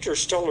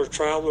interstellar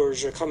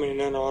travelers are coming in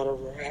and out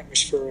of our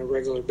atmosphere on a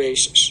regular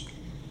basis.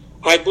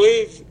 I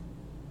believe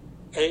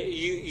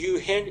you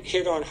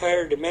hit on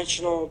higher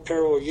dimensional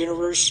parallel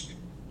universe.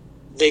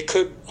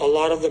 A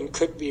lot of them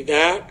could be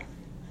that.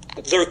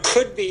 There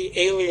could be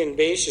alien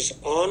bases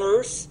on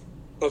Earth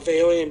of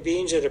alien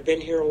beings that have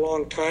been here a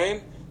long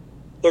time.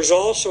 There's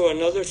also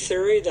another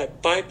theory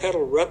that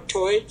bipedal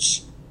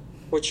reptoids,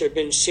 which have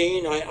been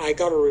seen, I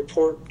got a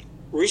report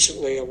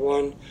recently of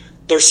one,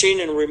 they're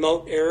seen in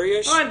remote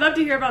areas. Oh, I'd love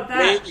to hear about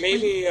that.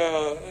 Maybe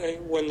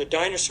when the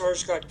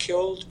dinosaurs got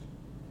killed,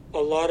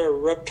 a lot of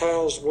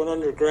reptiles went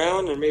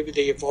underground and maybe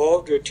they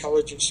evolved to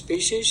intelligent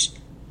species.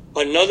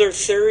 Another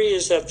theory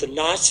is that the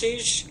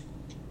Nazis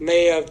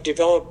may have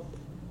developed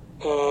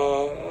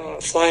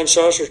flying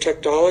saucer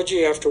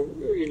technology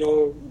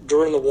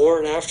during the war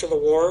and after the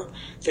war.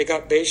 They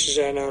got bases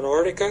in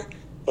Antarctica.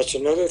 That's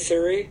another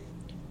theory.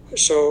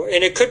 So,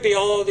 and it could be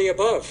all of the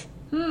above.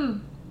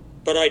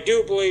 But I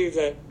do believe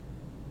that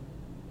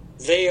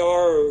they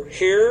are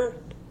here.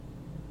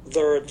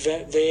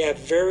 They have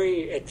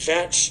very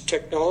advanced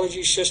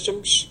technology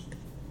systems,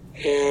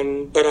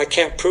 but I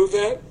can't prove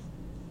that.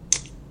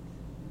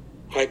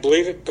 I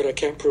believe it, but I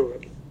can't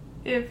prove it.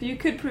 If you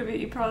could prove it,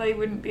 you probably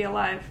wouldn't be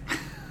alive.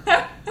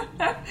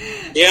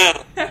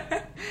 Yeah,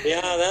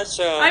 that's.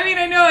 I mean,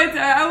 I know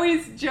I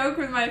always joke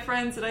with my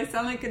friends that I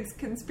sound like a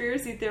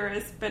conspiracy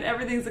theorist, but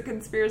everything's a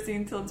conspiracy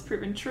until it's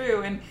proven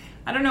true. And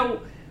I don't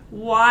know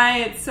why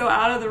it's so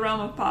out of the realm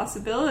of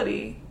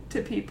possibility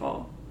to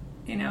people.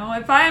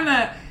 If I'm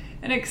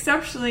an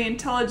exceptionally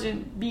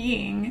intelligent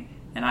being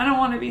and I don't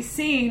want to be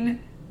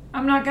seen,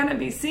 I'm not going to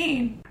be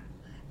seen.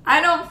 I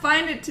don't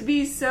find it to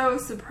be so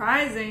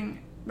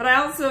surprising, but I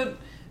also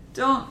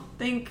don't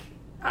think...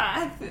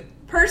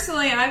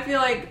 Personally, I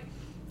feel like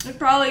there's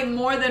probably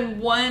more than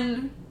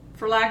one,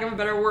 for lack of a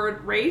better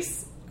word,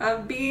 race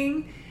of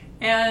being.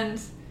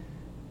 And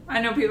I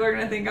know people are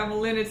going to think I'm a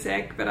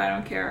lunatic, but I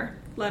don't care.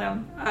 Let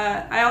them.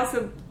 I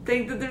also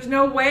think that there's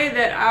no way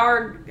that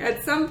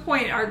at some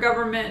point our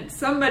government,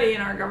 somebody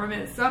in our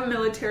government, some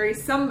military,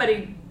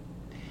 somebody,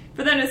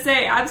 for them to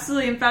say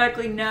absolutely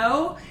emphatically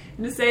no,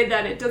 and to say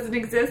that it doesn't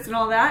exist and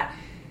all that,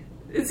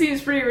 it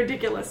seems pretty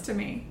ridiculous to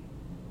me.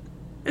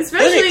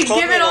 Especially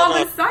given all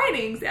the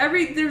sightings.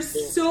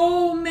 There's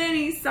so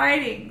many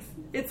sightings.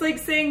 It's like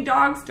saying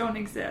dogs don't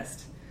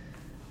exist.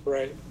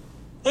 Right.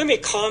 Let me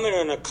comment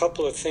on a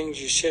couple of things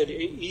you said.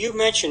 You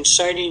mentioned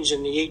sightings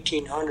in the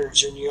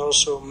 1800s, and you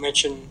also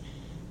mentioned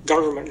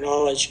government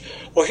knowledge.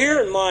 Well,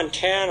 here in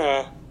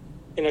Montana,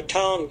 in a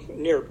town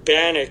near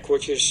Bannock,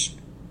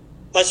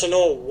 that's an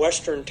old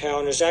western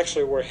town, is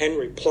actually where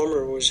Henry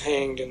Plummer was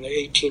hanged in the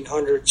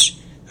 1800s,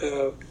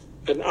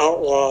 an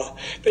outlaw.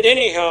 But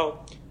anyhow,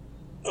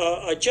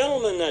 a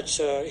gentleman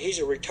he's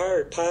a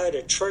retired pilot,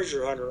 a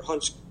treasure hunter,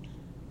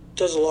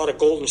 does a lot of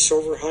gold and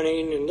silver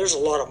hunting, and there's a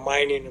lot of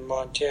mining in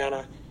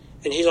Montana,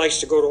 and he likes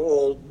to go to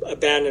old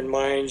abandoned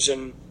mines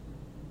and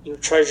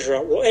treasure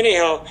hunt. Well,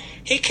 anyhow,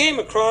 he came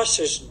across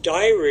this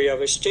diary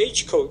of a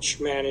stagecoach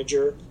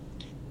manager,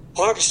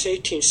 August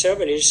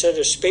 1870. He said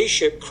a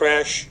spaceship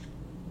crashed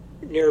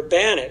near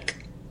Bannock.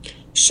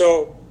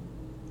 So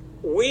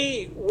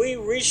we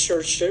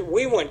researched it.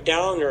 We went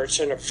down there. It's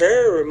in a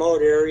very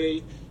remote area.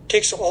 It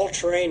takes an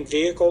all-terrain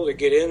vehicle to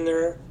get in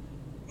there.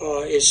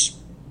 It's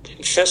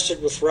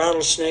infested with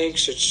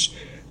rattlesnakes. It's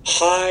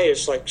high.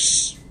 It's like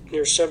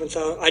near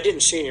 7,000. I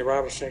didn't see any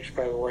rattlesnakes,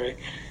 by the way,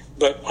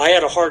 but I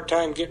had a hard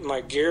time getting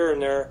my gear in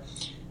there.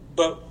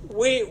 But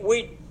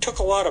we took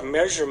a lot of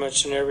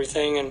measurements and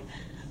everything, and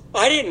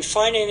I didn't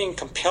find anything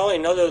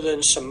compelling other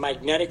than some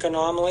magnetic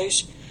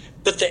anomalies.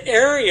 But the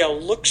area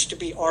looks to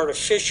be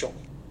artificial.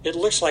 It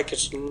looks like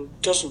it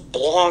doesn't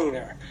belong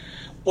there.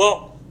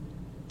 Well,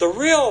 the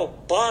real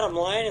bottom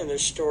line in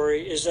this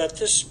story is that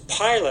this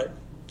pilot,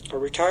 a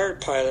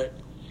retired pilot,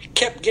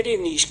 kept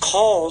getting these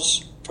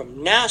calls from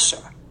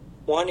NASA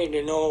wanting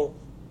to know,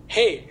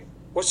 hey,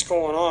 what's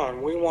going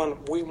on? We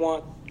want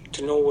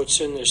to know what's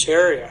in this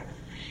area.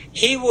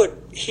 He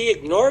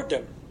ignored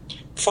them.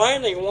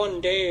 Finally,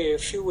 one day, a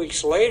few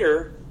weeks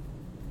later,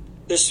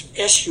 this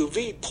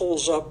SUV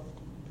pulls up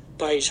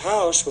by his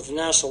house with the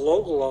NASA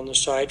logo on the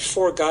side.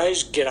 4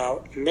 guys get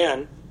out,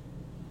 men,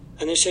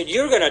 and they said,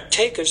 you're going to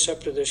take us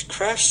up to this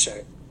crash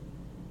site.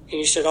 And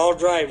he said, I'll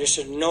drive. They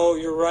said, no,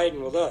 you're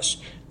riding with us.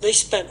 They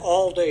spent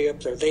all day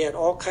up there. They had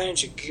all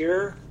kinds of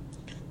gear.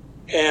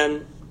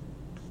 And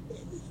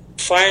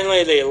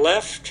finally they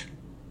left,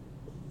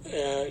 at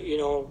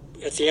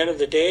the end of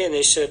the day, and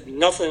they said,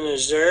 nothing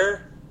is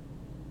there.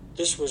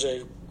 this was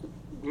a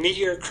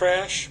meteor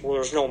crash. Well,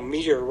 there's no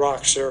meteor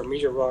rocks there.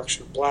 Meteor rocks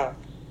are black.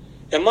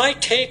 And my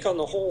take on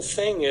the whole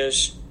thing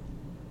is,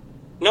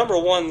 number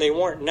one, they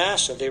weren't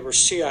NASA, they were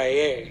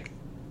CIA.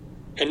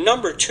 And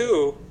number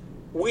two,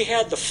 we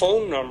had the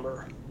phone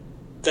number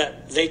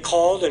that they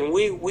called, and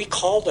we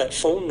called that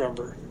phone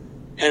number,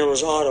 and it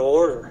was out of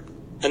order.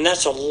 And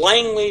that's a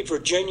Langley,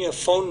 Virginia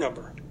phone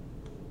number.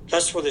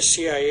 That's where the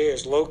CIA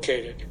is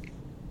located.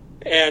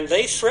 And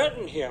they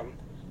threatened him.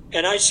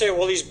 And I'd say,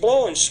 well, he's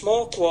blowing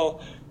smoke. Well,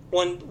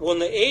 when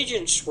the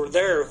agents were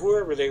there,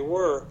 whoever they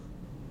were,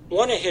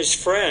 one of his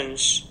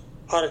friends,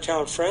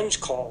 out-of-town friends,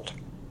 called.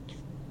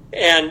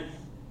 And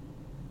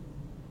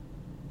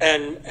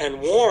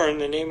Warren,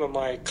 the name of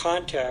my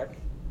contact,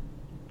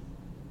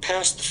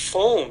 passed the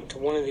phone to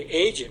one of the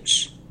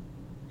agents.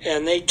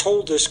 And they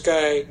told this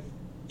guy,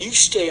 you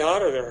stay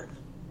out of there.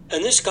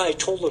 And this guy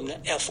told him to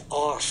F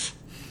off.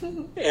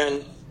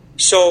 And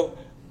so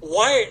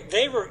why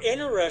they were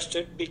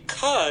interested,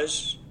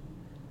 because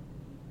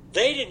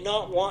they did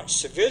not want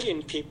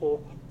civilian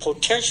people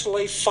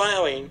potentially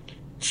finding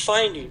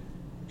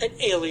an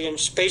alien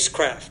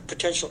spacecraft,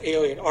 potential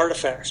alien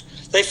artifacts.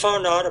 They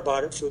found out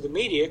about it through the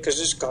media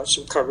because it's got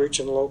some coverage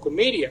in the local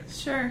media.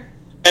 Sure.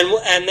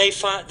 And they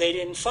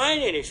didn't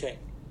find anything.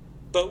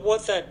 But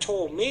what that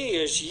told me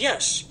is,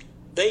 yes,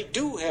 they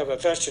do have a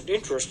vested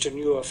interest in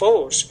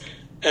UFOs.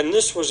 And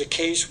this was a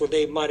case where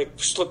they might have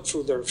slipped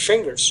through their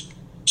fingers.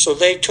 So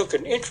they took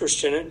an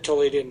interest in it until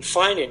they didn't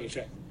find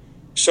anything.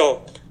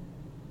 So,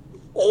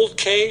 old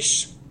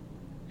case,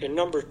 and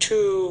number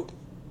two,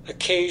 a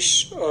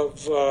case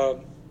of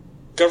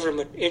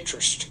government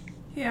interest.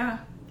 Yeah.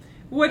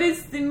 What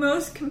is the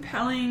most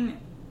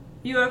compelling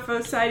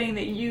UFO sighting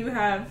that you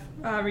have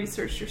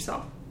researched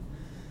yourself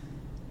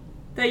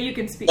that you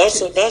can speak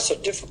to? That's a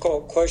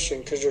difficult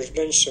question because there's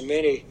been so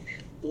many.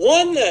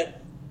 One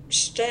that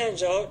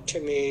stands out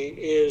to me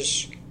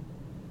is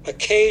a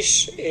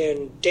case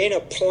in Dana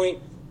Point,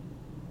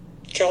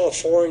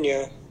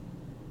 California.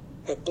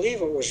 I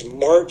believe it was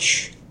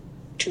March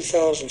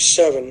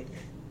 2007.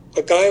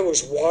 A guy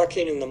was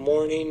walking in the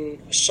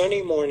morning, a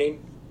sunny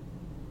morning,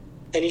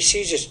 and he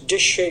sees this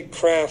dish-shaped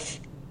craft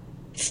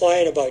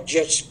flying about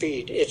jet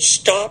speed. It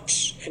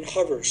stops and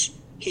hovers.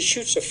 He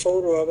shoots a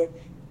photo of it.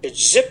 It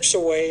zips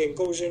away and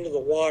goes into the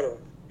water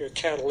near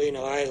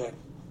Catalina Island.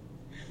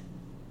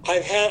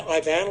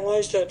 I've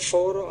analyzed that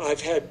photo.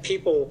 I've had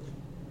people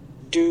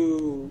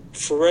do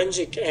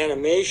forensic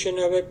animation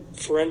of it,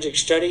 forensic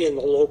study in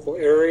the local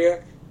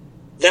area.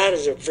 That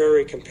is a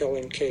very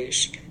compelling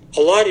case.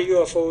 A lot of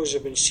UFOs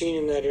have been seen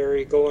in that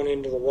area going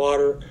into the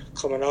water,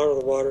 coming out of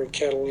the water in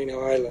Catalina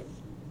Island.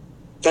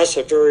 That's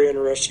a very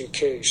interesting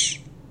case.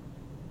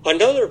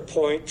 Another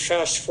point,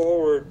 fast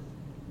forward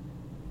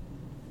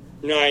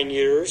 9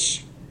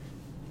 years,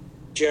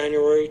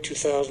 January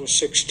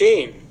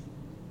 2016,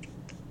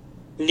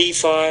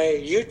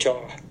 Nephi,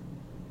 Utah.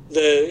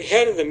 The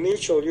head of the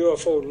Mutual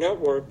UFO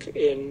Network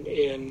in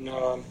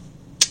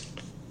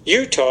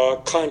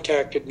Utah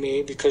contacted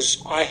me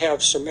because I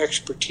have some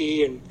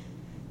expertise and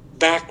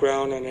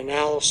background and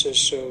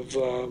analysis of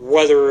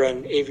weather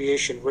and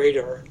aviation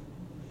radar.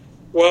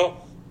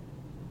 Well,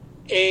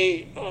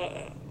 a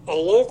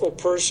local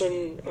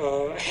person,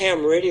 a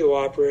ham radio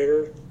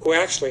operator, who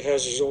actually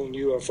has his own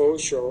UFO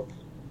show,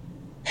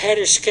 had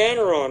his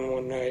scanner on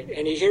one night,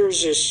 and he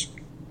hears this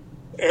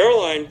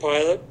airline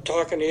pilot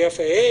talking to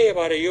FAA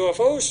about a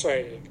UFO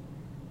sighting,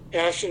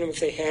 asking him if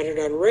they had it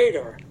on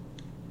radar.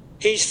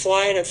 He's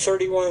flying at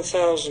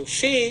 31,000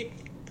 feet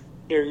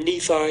near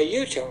Nephi,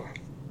 Utah.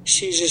 He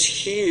sees this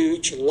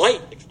huge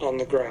light on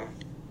the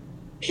ground.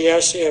 He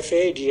asks the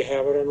FAA, do you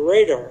have it on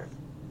radar?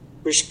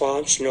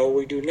 Response, no,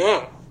 we do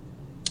not.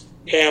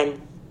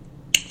 And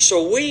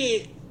so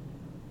we,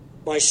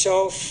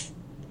 myself,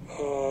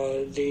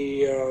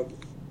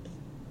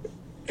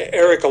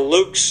 Erica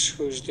Lukes,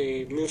 who's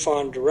the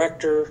MUFON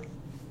director,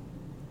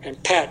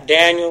 and Pat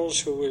Daniels,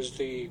 who was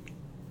the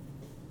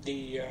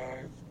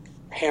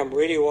ham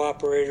radio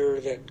operator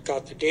that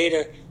got the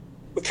data,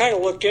 we kind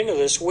of looked into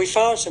this. We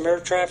found some air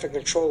traffic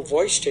control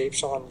voice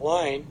tapes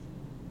online,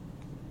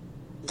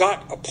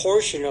 got a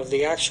portion of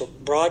the actual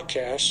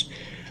broadcast.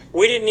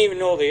 We didn't even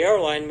know the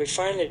airline. We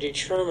finally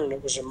determined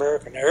it was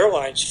American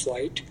Airlines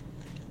flight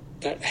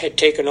that had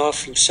taken off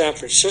from San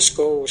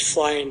Francisco, was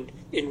flying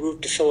en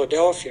route to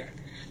Philadelphia.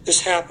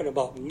 This happened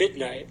about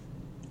midnight.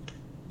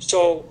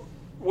 So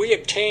we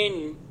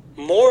obtained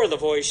more of the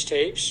voice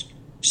tapes,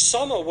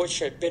 some of which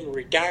had been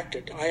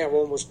redacted. I have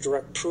almost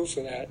direct proof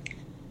of that.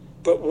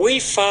 But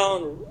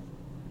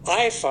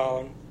I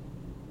found,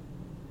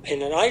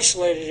 in an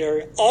isolated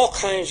area, all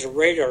kinds of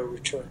radar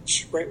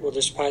returns right where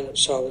this pilot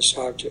saw this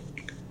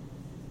object.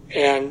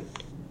 And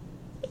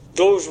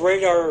those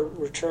radar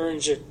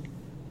returns,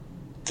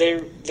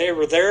 they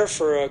were there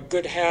for a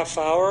good half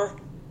hour,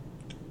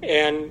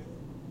 and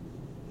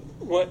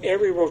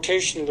every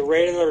rotation of the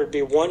radar would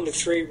be 1 to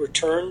 3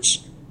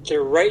 returns.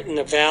 They're right in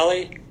the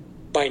valley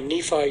by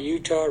Nephi,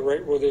 Utah,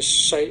 right where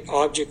this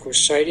object was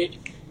sighted.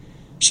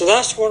 So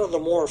that's one of the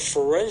more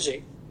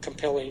forensic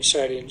compelling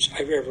sightings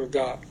I've ever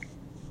got.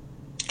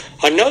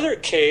 Another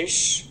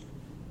case,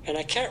 and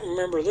I can't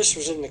remember, this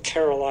was in the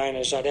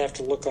Carolinas. I'd have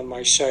to look on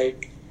my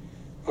site.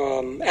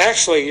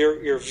 Actually,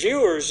 your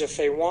viewers, if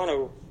they want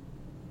to,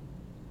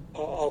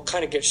 I'll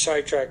kind of get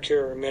sidetracked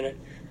here in a minute.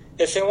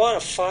 If they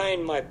want to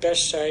find my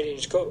best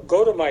sightings,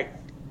 go to my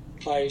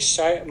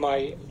site,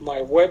 my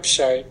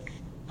website.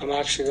 I'm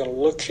actually going to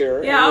look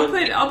here. Yeah,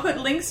 I'll put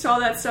links to all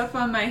that stuff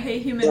on my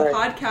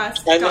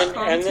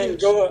HeyHumanPodcast.com and then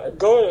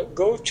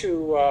go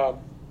to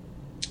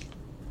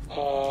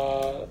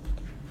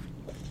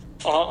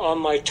on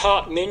my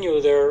top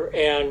menu there,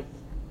 and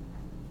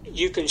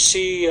you can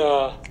see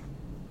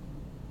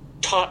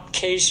top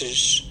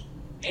cases,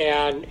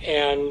 and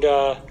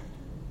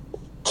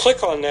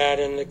click on that,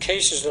 and the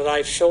cases that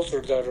I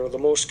filtered that are the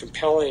most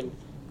compelling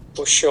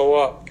will show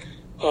up.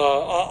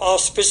 I'll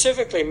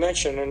specifically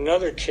mention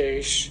another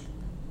case,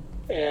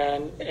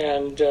 and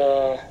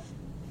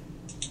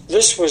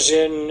this was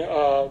in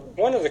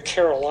one of the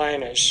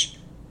Carolinas.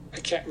 I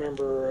can't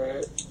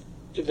remember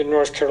the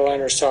North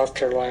Carolina or South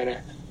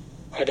Carolina.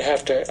 I'd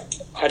have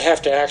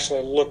to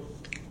actually look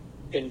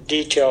in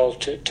detail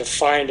to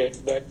find it.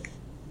 But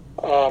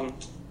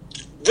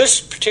this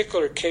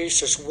particular case,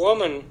 this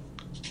woman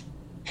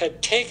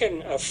had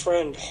taken a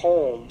friend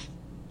home,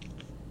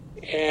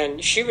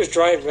 and she was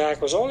driving back.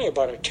 It was only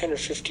about a 10 or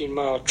 15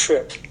 mile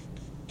trip,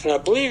 and I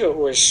believe it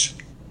was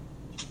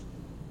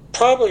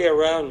probably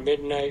around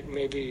midnight,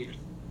 maybe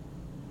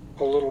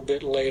a little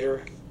bit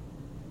later.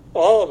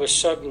 All of a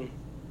sudden,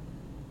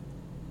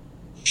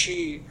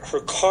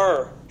 her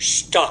car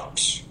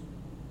stops,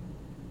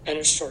 and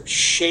it starts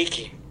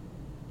shaking,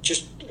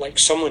 just like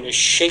someone is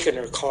shaking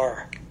her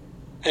car.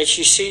 And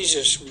she sees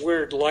this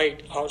weird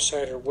light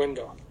outside her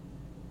window.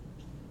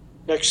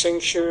 Next thing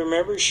she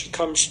remembers, she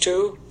comes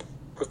to,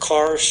 her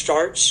car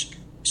starts,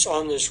 it's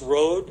on this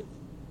road,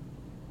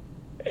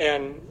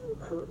 and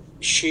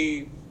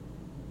 3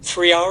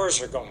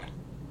 hours are gone.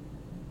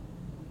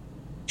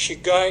 She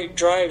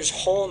drives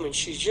home, and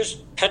she's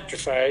just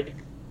petrified.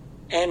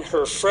 And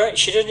her friend,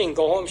 she didn't even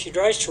go home, she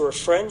drives to her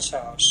friend's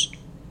house.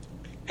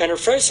 And her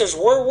friend says,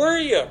 "Where were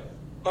you?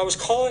 I was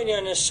calling you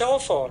on his cell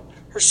phone."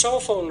 Her cell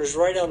phone was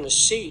right on the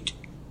seat.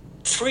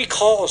 3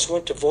 calls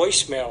went to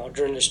voicemail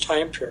during this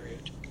time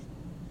period.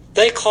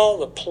 They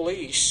called the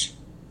police,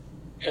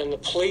 and the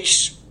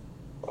police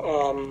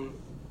kind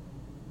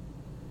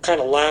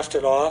of laughed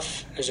it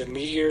off as a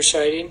meteor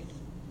sighting.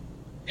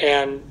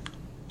 And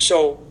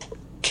so,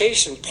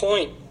 case in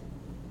point,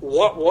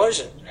 what was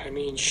it? I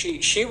mean,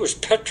 she was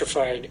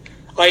petrified.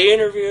 I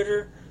interviewed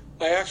her.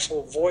 My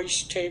actual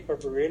voice tape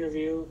of her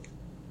interview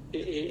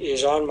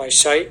is on my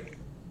site.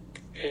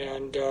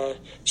 And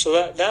so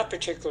that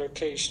particular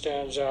case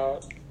stands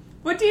out.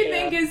 What do you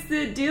think is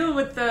the deal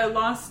with the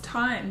lost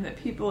time that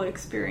people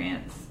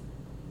experience?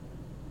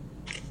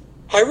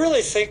 I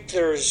really think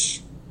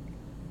there's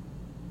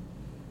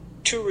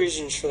 2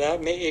 reasons for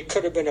that. Maybe it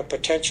could have been a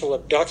potential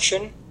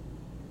abduction,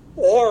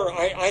 or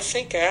I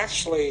think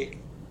actually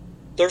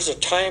there's a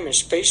time and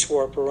space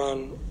warp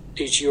around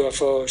these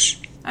UFOs.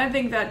 I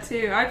think that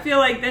too. I feel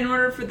like in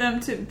order for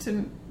them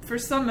to for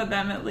some of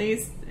them at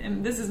least,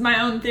 and this is my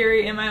own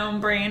theory in my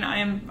own brain, I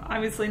am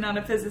obviously not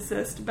a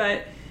physicist,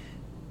 but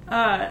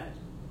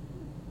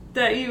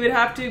that you would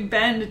have to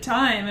bend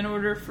time in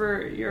order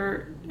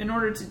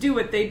to do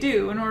what they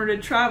do, in order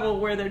to travel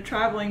where they're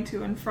traveling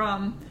to and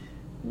from.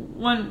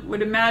 One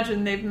would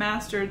imagine they've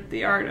mastered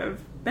the art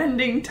of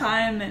bending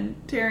time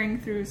and tearing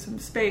through some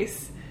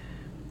space.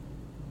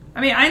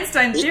 I mean,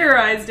 Einstein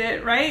theorized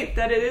it, right?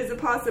 That it is a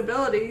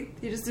possibility.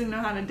 He just didn't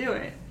know how to do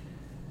it.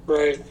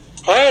 Right.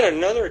 I had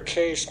another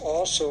case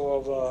also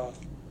of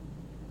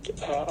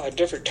a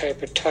different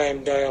type of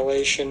time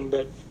dilation,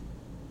 but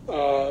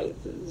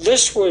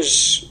this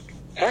was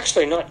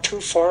actually not too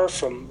far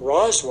from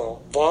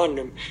Roswell,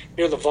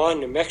 near the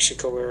Vaughn, New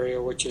Mexico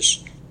area, which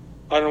is,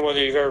 I don't know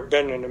whether you've ever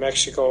been to New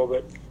Mexico,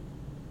 but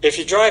if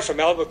you drive from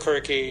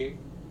Albuquerque,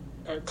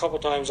 a couple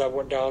times I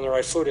went down there,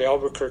 I flew to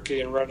Albuquerque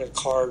and rented a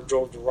car,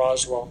 drove to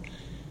Roswell.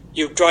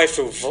 You drive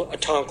through a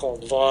town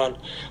called Vaughn.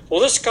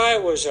 Well, this guy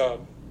was a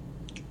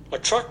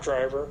truck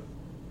driver,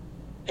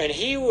 and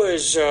he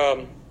was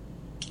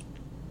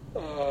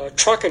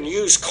trucking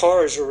used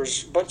cars. There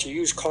was a bunch of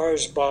used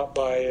cars bought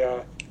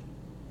by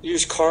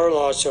used car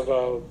lots of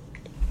a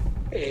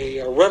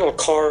rental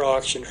car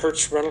auction,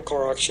 Hertz rental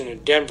car auction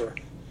in Denver.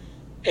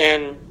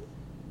 And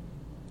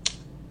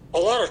a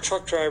lot of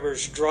truck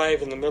drivers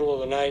drive in the middle of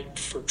the night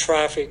for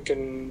traffic,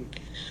 and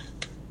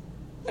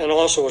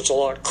also it's a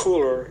lot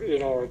cooler. You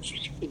know,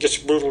 it gets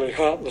brutally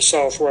hot in the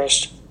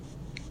Southwest.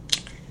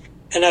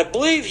 And I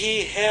believe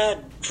he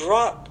had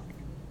dropped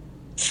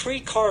 3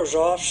 cars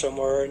off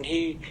somewhere, and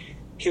he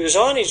was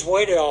on his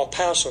way to El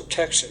Paso,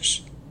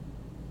 Texas.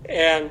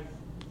 And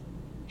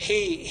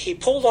he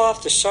pulled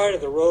off the side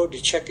of the road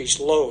to check his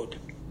load.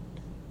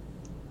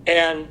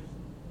 And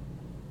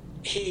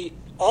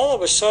all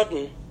of a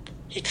sudden,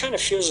 he kind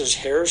of feels his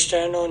hair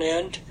stand on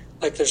end,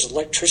 like there's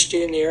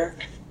electricity in the air.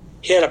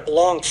 He had a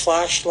long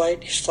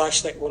flashlight. His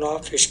flashlight went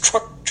off. His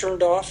truck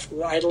turned off,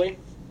 idling.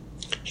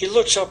 He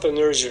looks up and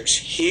there's this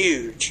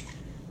huge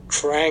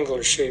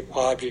triangular-shaped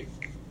object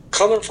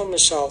coming from the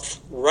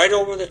south, right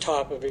over the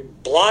top of him,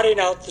 blotting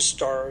out the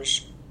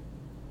stars.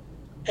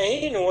 And he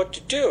didn't know what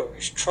to do.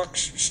 His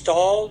truck's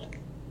stalled,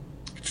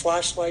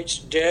 flashlight's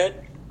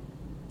dead.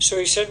 So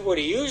he said what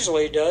he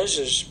usually does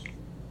is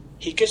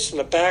he gets in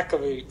the back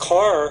of a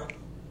car,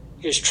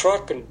 his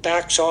truck, and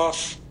backs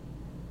off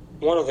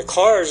one of the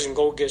cars and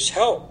gets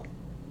help.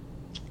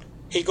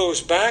 He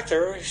goes back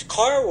there, his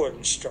car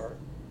wouldn't start.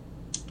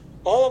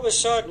 All of a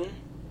sudden,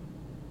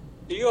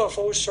 the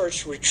UFO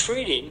starts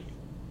retreating,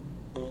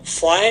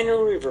 flying in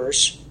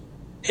reverse.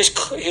 His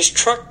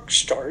truck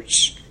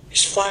starts,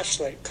 his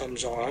flashlight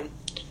comes on.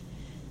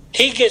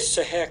 He gets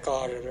the heck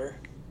out of there.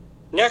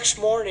 Next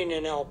morning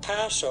in El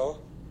Paso,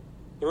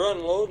 they're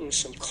unloading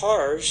some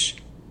cars,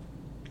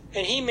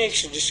 and he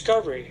makes a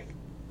discovery.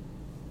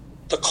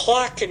 The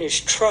clock in his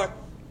truck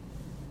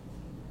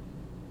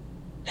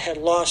had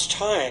lost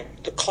time.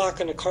 The clock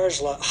in the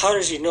car's lost. How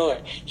does he know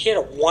that? He had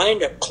a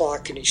wind-up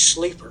clock in his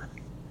sleeper.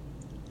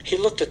 He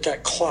looked at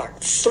that clock.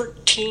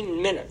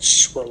 13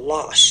 minutes were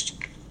lost.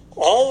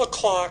 All the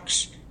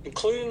clocks,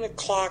 including the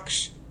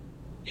clocks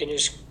in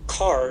his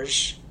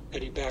cars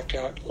that he backed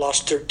out,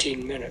 lost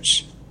 13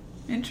 minutes.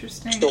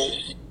 Interesting.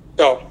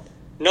 So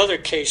another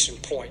case in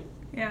point.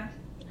 Yeah.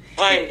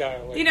 Time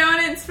dilating. You know,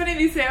 and it's funny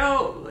to say,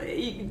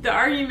 the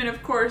argument,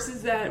 of course,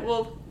 is that,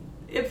 well,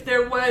 if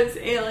there was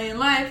alien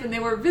life and they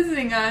were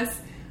visiting us,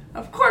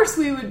 of course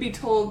we would be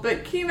told.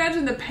 But can you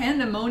imagine the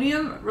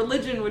pandemonium?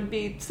 Religion would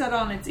be set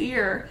on its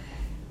ear.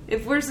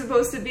 If we're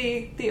supposed to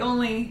be the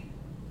only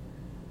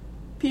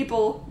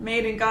people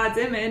made in God's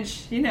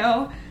image, you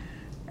know,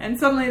 and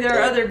suddenly there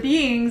are other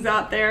beings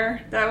out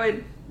there, that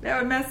would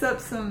mess up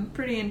some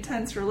pretty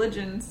intense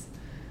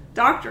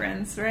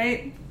doctrines,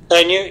 right?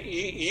 And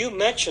you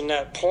mentioned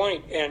that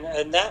point,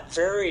 and that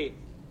very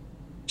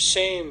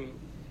same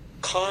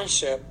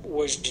concept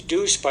was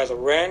deduced by the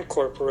Rand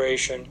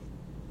Corporation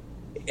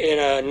in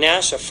a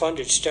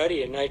NASA-funded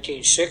study in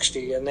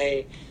 1960, and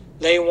they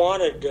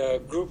wanted a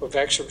group of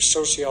experts,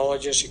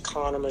 sociologists,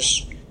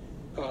 economists,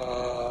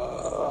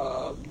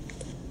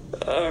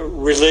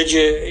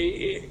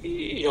 religious,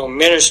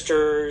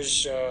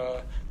 ministers,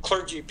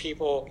 clergy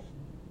people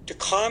to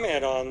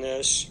comment on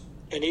this,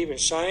 and even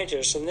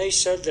scientists, and they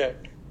said that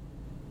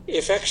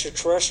if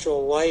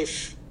extraterrestrial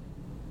life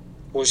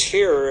was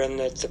here and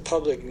that the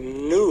public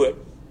knew it,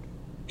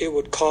 it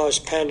would cause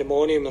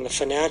pandemonium in the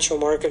financial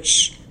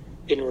markets,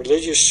 in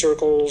religious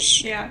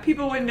circles. Yeah,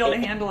 people wouldn't be able to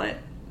handle it,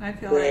 I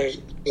feel right.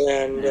 like.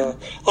 And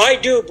I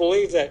do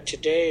believe that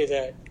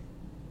today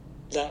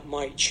that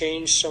might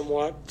change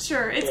somewhat.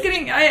 Sure. It's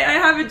getting... I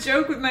have a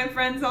joke with my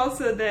friends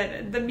also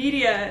that the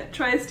media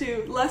tries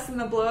to lessen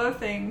the blow of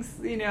things.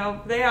 You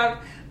know, they have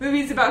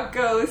movies about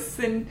ghosts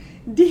and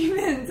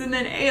demons and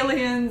then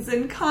aliens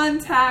and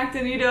contact,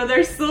 and, you know,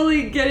 they're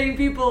slowly getting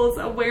people's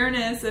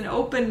awareness and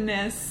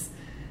openness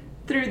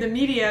through the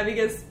media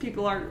because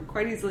people are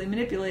quite easily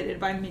manipulated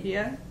by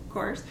media, of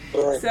course.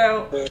 Right.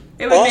 So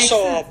it would also, make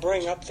sense. I'll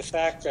bring up the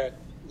fact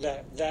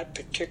that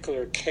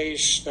particular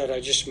case that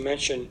I just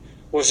mentioned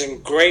was in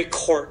Gray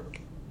Court,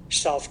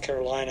 South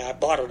Carolina. I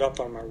brought it up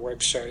on my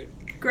website.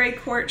 Gray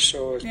Court.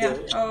 So yeah.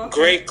 Okay.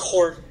 Gray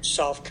Court,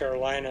 South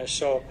Carolina.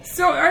 So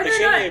are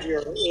there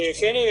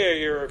if any of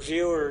your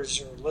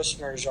viewers or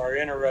listeners are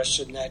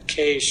interested in that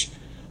case,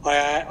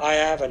 I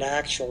have an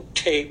actual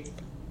tape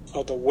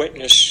of the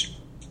witness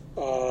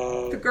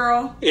the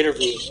girl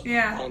interview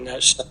yeah. on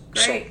that stuff.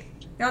 Great.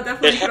 So I'll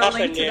definitely put a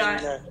link to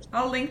that.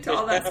 I'll link to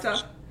all that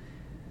stuff.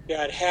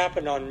 Yeah, it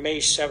happened on May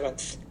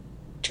 7th,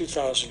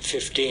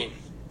 2015.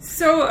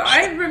 So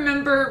I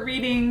remember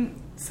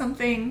reading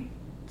something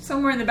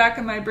somewhere in the back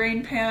of my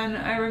brain pan.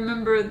 I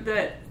remember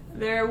that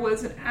there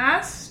was an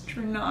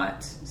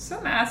astronaut.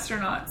 Some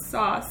astronaut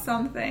saw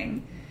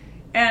something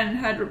and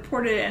had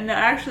reported it, and that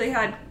actually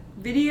had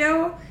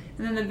video,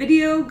 and then the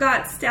video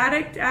got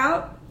staticked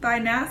out by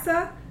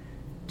NASA.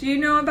 Do you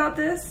know about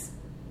this?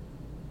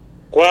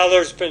 Well,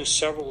 there's been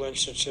several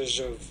instances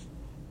of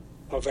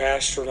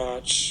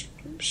astronauts,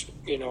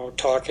 you know,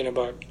 talking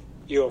about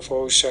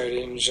UFO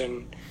sightings,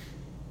 and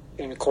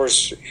of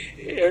course,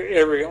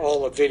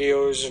 all the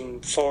videos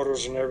and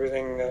photos and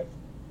everything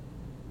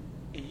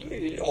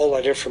all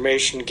that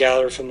information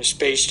gathered from the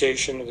space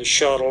station or the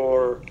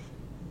shuttle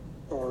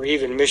or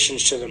even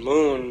missions to the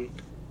moon,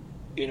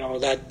 you know,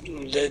 that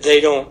they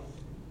don't.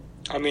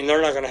 I mean,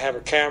 they're not going to have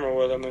a camera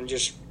with them and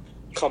just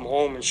come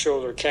home and show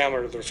their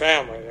camera to their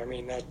family. I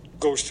mean, that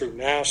goes through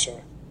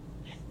NASA.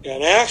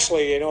 And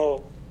actually, you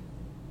know,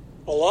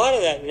 a lot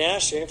of that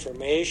NASA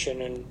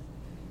information, and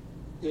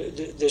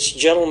this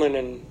gentleman,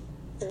 and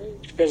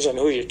it depends on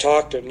who you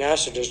talk to,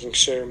 NASA doesn't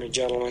consider him a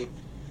gentleman,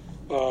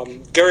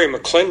 Gary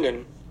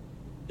McClendon,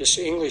 this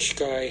English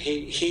guy,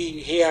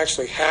 he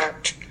actually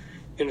hacked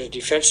in the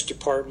Defense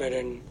Department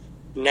and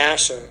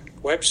NASA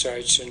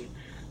websites, and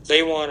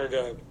they wanted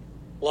to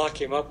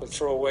lock him up and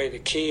throw away the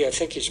key. I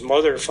think his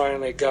mother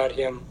finally got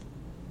him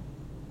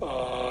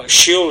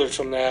shielded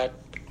from that.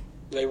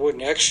 They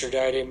wouldn't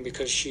extradite him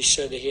because she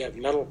said that he had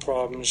mental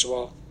problems.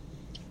 Well,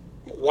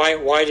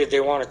 why did they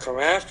want to come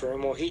after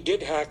him? Well, he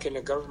did hack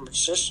into government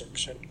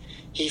systems, and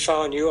he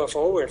found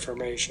UFO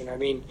information. I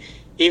mean,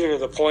 even to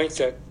the point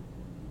that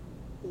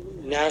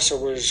NASA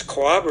was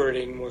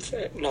cooperating with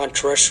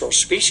non-terrestrial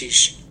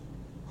species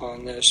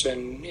on this,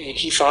 and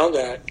he found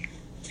that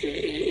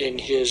in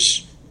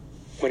his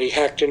when he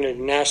hacked into the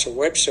NASA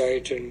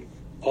website and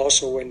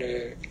also in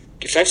the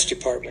Defense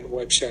Department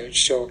website.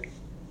 So,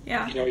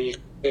 yeah, you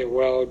say,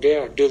 well,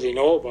 yeah, do they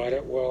know about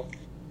it? Well,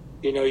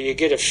 you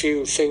get a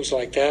few things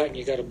like that, and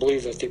you got to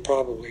believe that they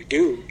probably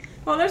do.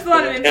 Well, there's a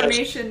lot of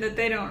information that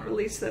they don't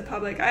release to the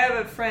public. I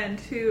have a friend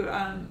who,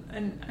 a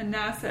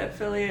NASA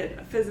affiliate,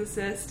 a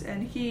physicist,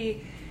 and do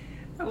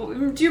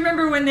you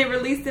remember when they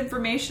released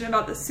information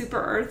about the super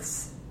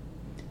Earths?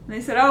 And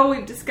they said,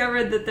 we've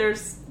discovered that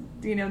there's,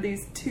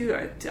 these two,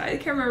 I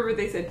can't remember if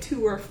they said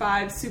 2 or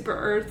 5 super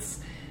Earths,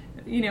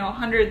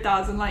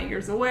 100,000 light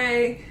years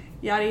away,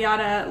 yada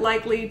yada,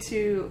 likely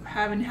to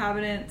have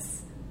inhabitants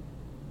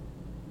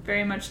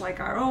very much like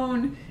our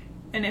own,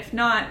 and if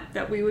not,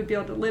 that we would be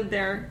able to live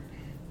there.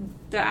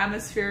 The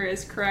atmosphere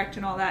is correct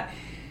and all that.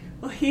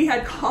 Well, he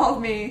had called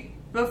me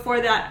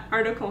before that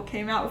article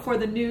came out, before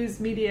the news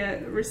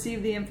media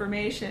received the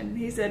information.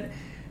 He said,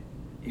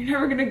 "You're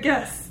never going to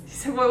guess." He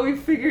said, "What we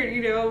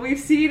figured, we've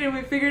seen and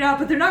we figured out,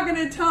 but they're not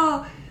going to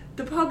tell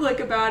the public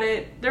about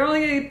it. They're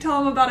only going to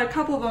tell them about a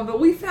couple of them,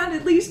 but we found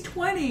at least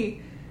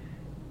 20.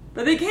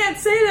 But they can't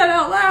say that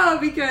out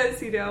loud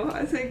because,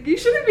 I was like, you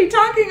shouldn't be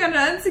talking on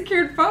an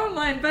unsecured phone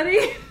line,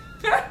 buddy."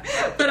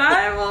 But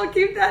I will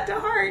keep that to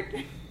heart.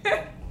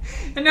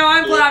 And no,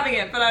 I'm blabbing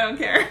it, but I don't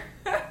care.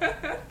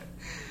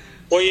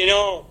 Well,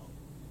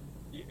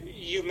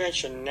 you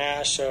mentioned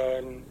NASA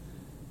and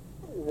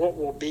what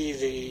will be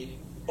the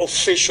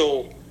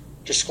official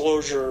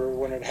disclosure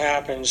when it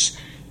happens.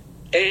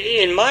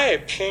 In my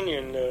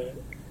opinion,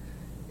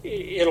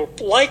 it'll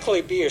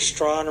likely be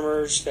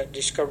astronomers that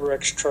discover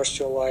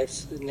extraterrestrial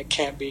life, and it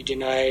can't be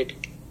denied.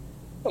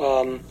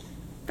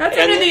 That's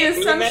under the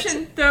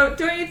assumption, though.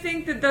 Don't you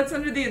think that that's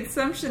under the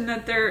assumption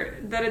that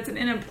it's an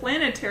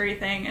interplanetary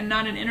thing and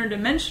not an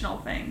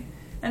interdimensional thing?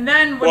 And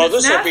then when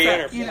it's NASA,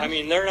 will be I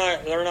mean, they're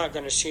not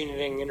going to see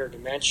anything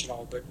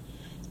interdimensional. But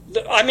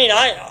I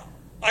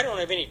don't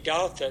have any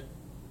doubt that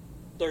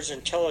there's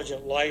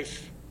intelligent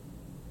life.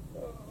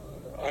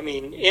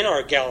 In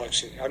our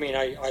galaxy. I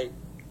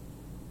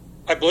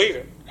believe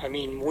it.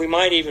 We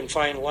might even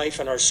find life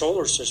in our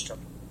solar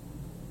system.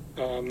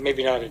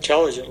 Maybe not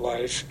intelligent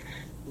life,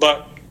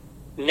 but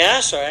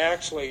NASA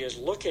actually is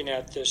looking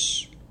at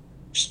this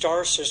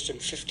star system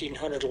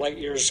 1,500 light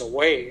years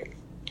away,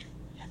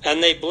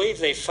 and they believe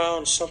they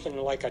found something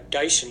like a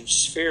Dyson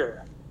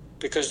sphere,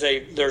 because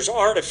there's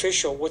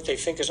what they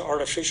think is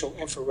artificial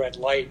infrared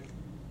light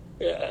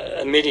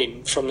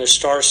emitting from the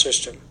star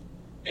system,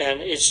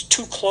 and it's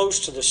too close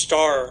to the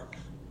star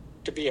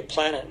to be a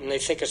planet, and they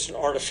think it's an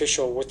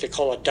artificial, what they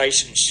call a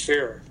Dyson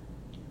sphere,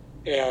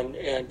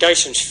 and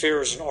Dyson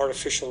sphere is an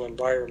artificial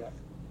environment.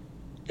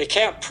 They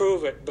can't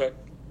prove it, but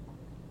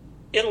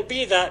it'll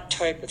be that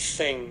type of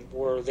thing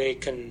where they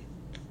can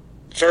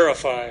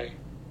verify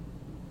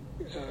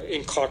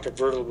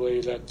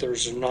incontrovertibly that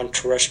there's a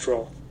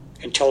non-terrestrial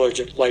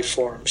intelligent life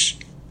forms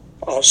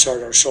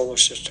outside our solar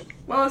system.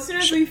 Well, as soon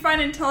as we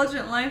find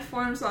intelligent life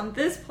forms on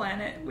this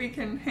planet, we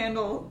can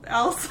handle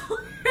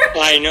elsewhere.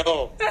 I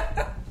know.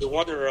 You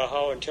wonder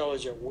how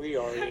intelligent we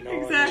are,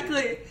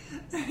 Exactly.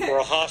 We're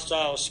a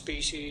hostile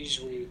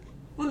species. We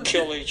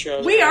kill each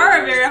other. We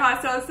are a very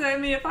hostile. So,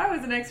 if I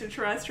was an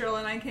extraterrestrial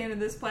and I came to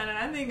this planet,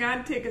 I think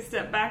I'd take a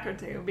step back or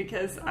two,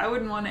 because I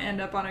wouldn't want to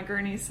end up on a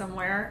gurney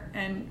somewhere.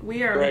 And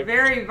we are a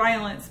very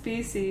violent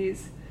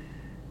species.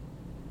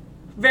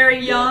 Very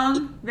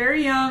young,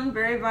 very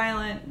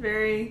violent,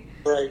 very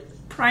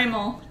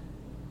primal.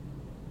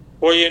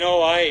 Well,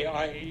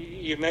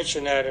 you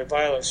mentioned that a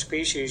violent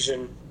species,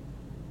 and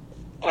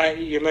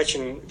you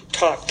mentioned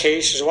top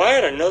cases. Well, I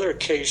had another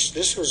case.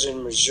 This was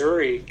in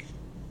Missouri,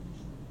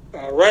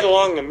 right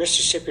along the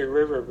Mississippi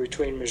River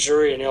between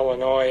Missouri and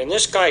Illinois. And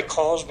this guy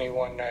calls me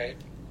one night,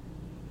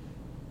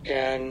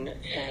 and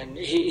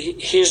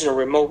he's in a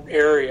remote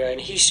area,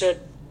 and he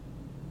said,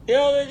 there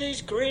are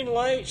these green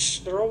lights.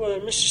 They're over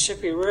the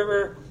Mississippi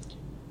River,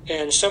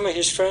 and some of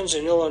his friends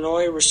in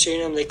Illinois were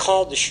seeing them. They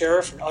called the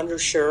sheriff and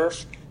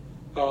undersheriff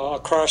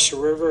across the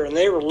river, and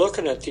they were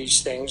looking at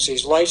these things.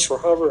 These lights were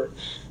hovering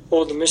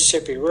over the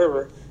Mississippi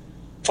River.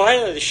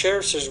 Finally, the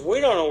sheriff says, "We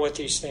don't know what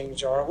these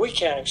things are. We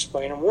can't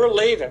explain them. We're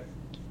leaving."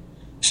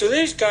 So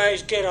these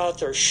guys get out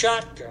their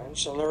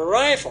shotguns and their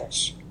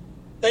rifles.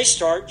 They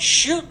start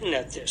shooting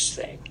at this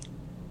thing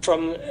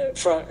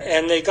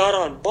and they got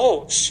on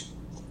boats.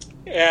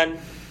 And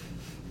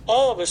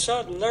all of a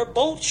sudden, their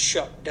boats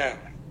shut down.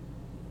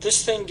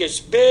 This thing gets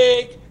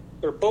big,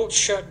 their boats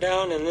shut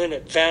down, and then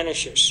it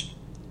vanishes.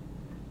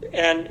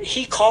 And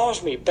he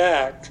calls me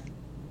back,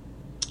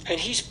 and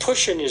he's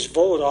pushing his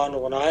boat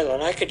onto an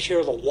island. I could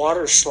hear the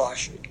water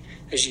sloshing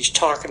as he's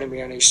talking to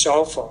me on his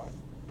cell phone.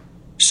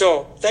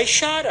 So they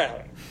shot at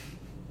him.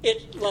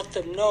 It let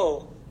them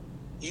know,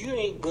 you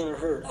ain't going to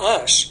hurt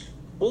us.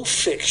 we'll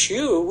fix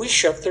you. We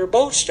shut their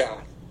boats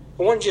down.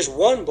 It wasn't just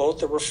one boat,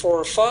 there were 4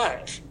 or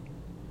 5.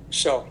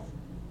 So,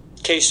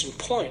 case in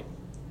point,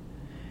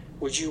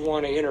 would you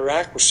want to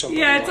interact with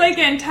somebody? Yeah, it's like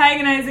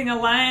antagonizing a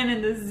lion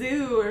in the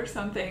zoo or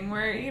something,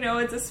 where,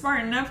 it's a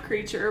smart enough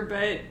creature,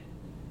 but...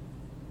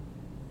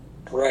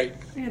 Right.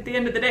 At the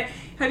end of the day.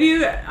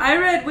 I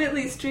read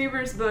Whitley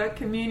Strieber's book,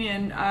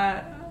 Communion.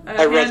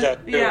 I read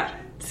that, too. Yeah,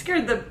 it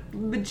scared the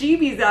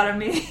bejeebies out of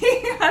me.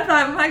 I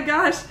thought, my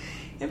gosh,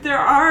 if there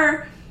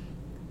are...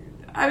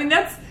 I mean,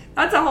 that's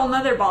a whole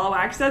nother ball of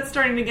wax. That's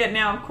starting to get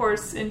now, of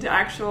course, into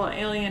actual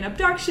alien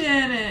abduction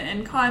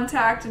and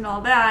contact and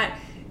all that.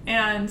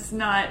 And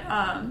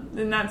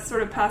that's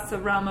sort of past the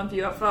realm of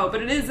UFO.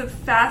 But it is a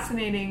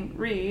fascinating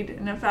read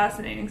and a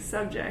fascinating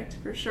subject,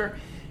 for sure.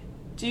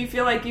 Do you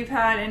feel like you've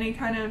had any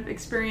kind of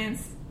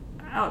experience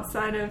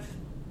outside of...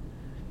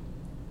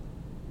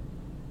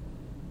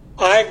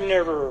 I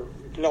never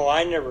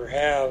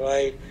have.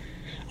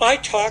 I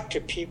talk to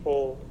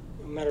people.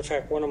 Matter of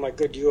fact, one of my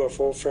good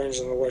UFO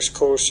friends on the West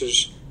Coast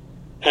is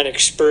an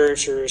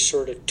experiencer, is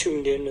sort of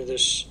tuned into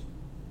this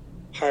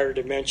higher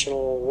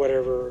dimensional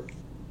whatever.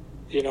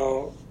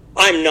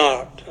 I'm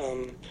not.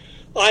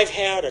 I've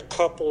had a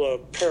couple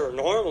of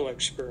paranormal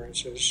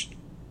experiences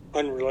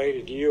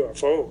unrelated to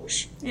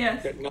UFOs.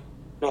 Yes. But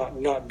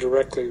not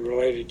directly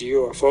related to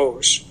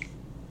UFOs.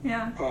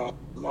 Yeah.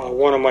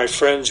 One of my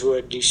friends who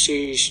had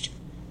deceased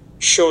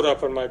showed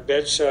up on my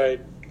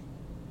bedside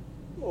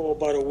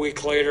about a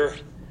week later,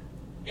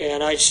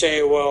 and I'd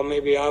say, well,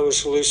 maybe I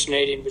was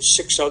hallucinating, but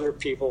 6 other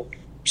people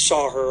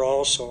saw her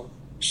also.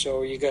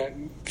 So you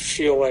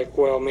feel like,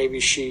 well, maybe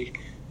she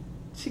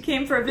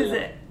came for a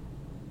visit.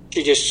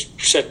 She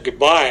just said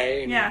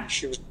goodbye, and yeah.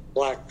 She was in a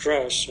black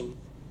dress, and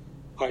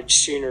I'd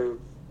seen her.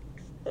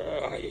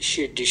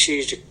 She had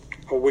deceased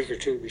a week or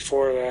 2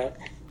 before that.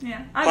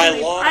 Yeah, I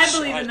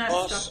believe in that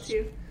stuff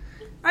too.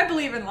 I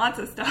believe in lots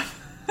of stuff.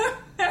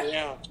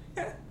 Yeah,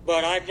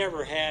 but I've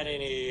never had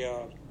any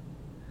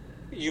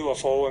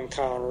UFO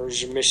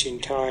encounters, or missing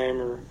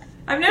time, or.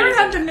 I've never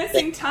had the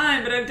missing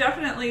time, but I've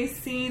definitely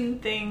seen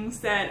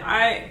things that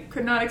I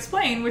could not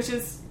explain, which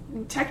is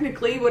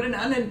technically what an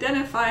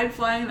unidentified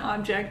flying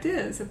object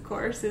is. Of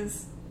course,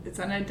 it's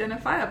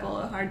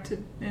unidentifiable, hard to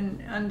and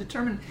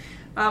undetermined.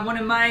 One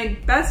of my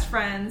best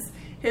friends,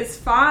 his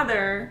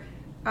father,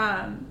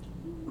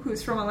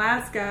 who's from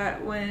Alaska,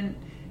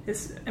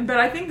 but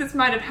I think this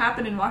might have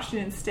happened in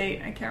Washington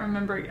State. I can't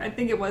remember. I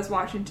think it was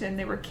Washington.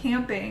 They were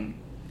camping,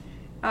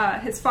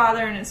 his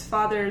father and his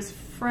father's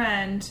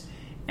friend,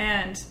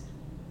 and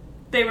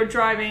they were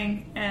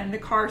driving, and the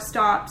car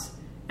stopped,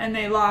 and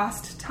they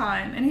lost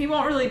time. And he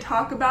won't really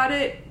talk about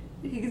it.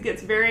 He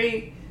gets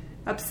very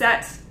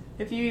upset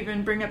if you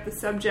even bring up the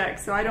subject.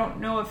 So I don't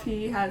know if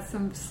he has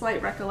some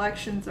slight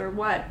recollections or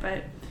what,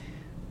 but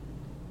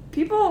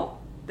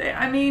people,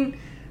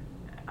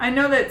 I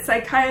know that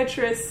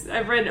psychiatrists,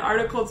 I've read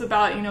articles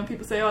about,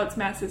 people say, oh, it's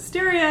mass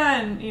hysteria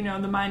and,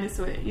 the mind is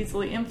so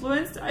easily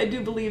influenced. I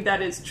do believe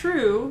that is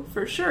true,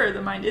 for sure.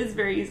 The mind is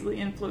very easily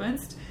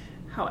influenced.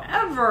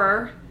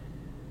 However,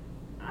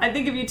 I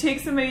think if you take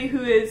somebody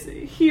who is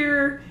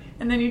here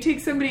and then you take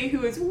somebody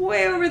who is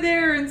way over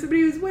there and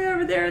somebody who's way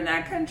over there in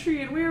that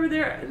country and way over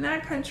there in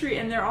that country,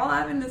 and they're all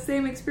having the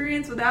same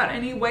experience without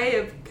any way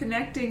of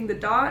connecting the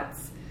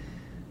dots,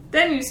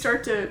 then you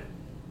start to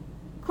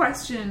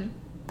question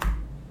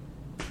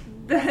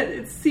that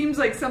it seems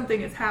like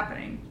something is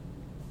happening.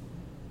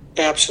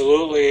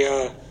 Absolutely.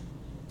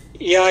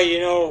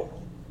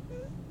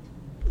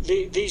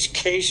 These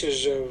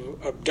cases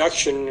of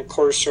abduction, of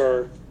course,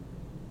 are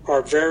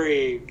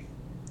very,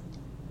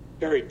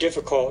 very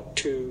difficult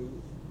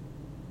to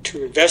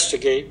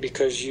investigate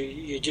because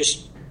you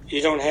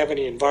don't have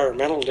any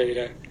environmental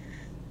data.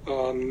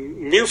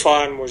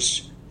 MUFON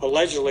was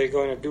allegedly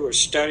going to do a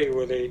study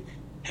where they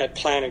had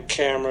planted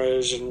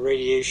cameras and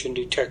radiation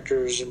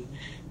detectors and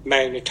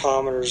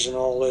magnetometers and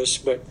all this,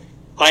 but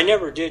I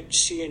never did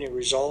see any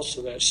results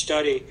of that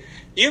study.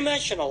 You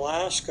mentioned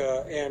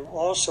Alaska, and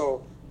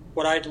also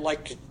what I'd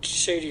like to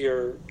say to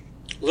your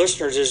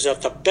listeners is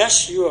that the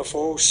best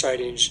UFO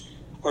sightings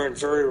are in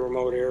very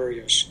remote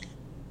areas.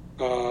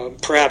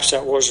 Perhaps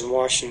that was in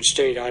Washington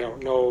State, I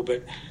don't know,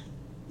 but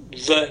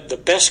the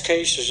best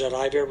cases that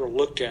I've ever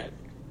looked at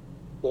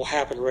will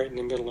happen right in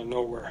the middle of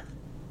nowhere.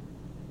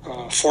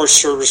 Forest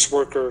Service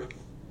worker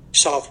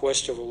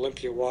southwest of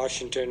Olympia,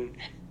 Washington,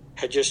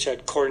 had just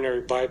had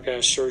coronary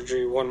bypass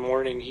surgery. One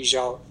morning he's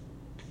out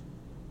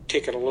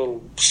taking a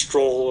little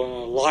stroll on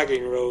a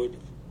logging road,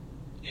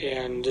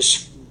 and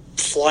this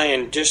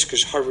flying disc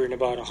is hovering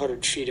about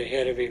 100 feet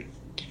ahead of him.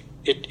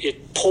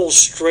 It pulls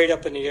straight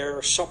up in the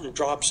air, something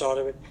drops out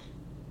of it,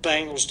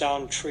 bangles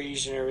down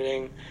trees and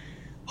everything.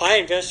 I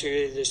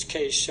investigated this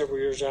case several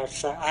years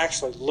after. I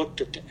actually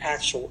looked at the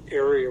actual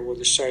area where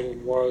the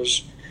sighting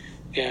was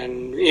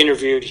and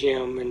interviewed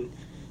him, and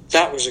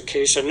that was a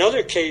case.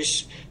 Another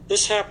case,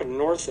 this happened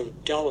north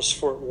of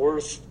Dallas-Fort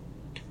Worth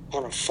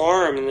on a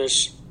farm, and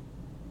this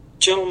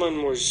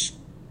gentleman was,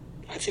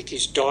 I think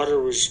his daughter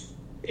was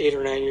 8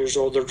 or 9 years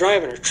old. They're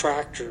driving a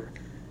tractor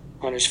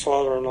on his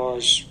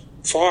father-in-law's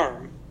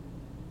farm,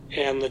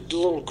 and the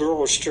little girl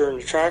was steering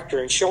the tractor,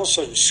 and she all of a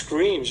sudden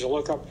screams. You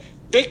look up,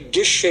 big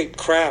dish-shaped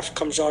craft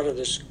comes out of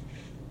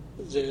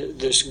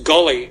this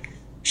gully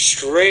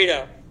straight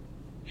up,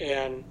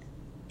 and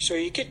so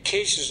you get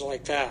cases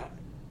like that.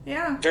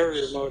 Yeah.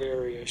 Very remote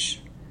areas.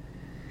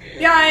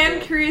 Yeah, I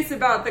am curious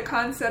about the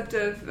concept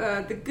of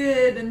the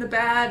good and the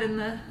bad, and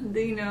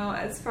the you know,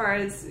 as far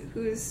as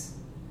who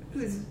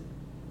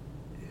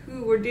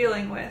we're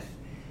dealing with.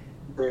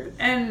 Right.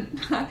 And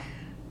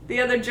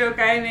the other joke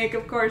I make,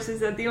 of course, is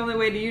that the only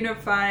way to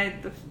unify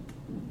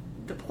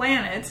the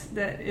planet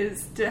that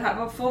is to have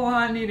a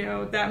full-on, you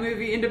know, that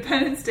movie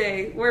Independence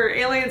Day, where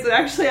aliens would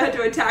actually have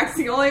to attack. It's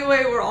the only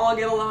way we'll all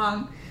get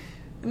along.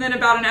 And then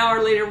about an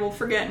hour later, we'll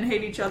forget and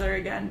hate each other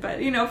again.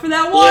 But, you know, for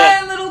that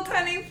one little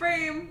tiny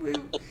frame,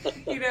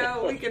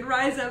 we could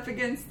rise up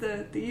against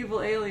the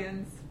evil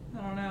aliens.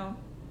 I don't know.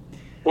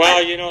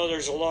 Well, you know,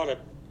 there's a lot of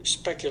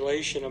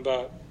speculation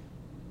about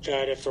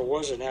that. If there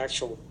was an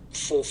actual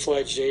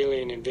full-fledged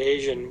alien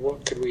invasion,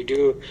 what could we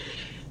do?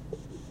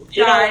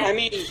 You know, I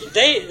mean,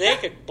 they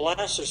could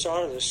blast us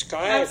out of the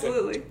sky.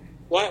 Absolutely.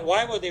 But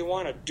why would they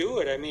want to do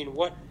it? I mean,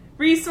 what...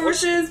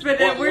 resources, but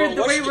the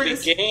way we're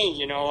just gained,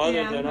 you know,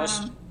 other than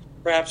us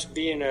perhaps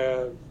being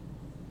a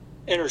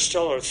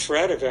interstellar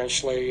threat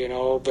eventually, you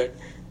know. But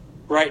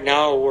right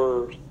now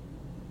we're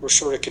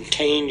sort of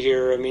contained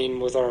here. I mean,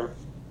 with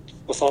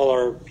all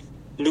our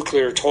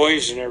nuclear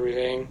toys and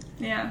everything.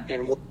 Yeah.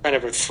 And what kind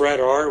of a threat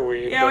are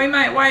we? Yeah, we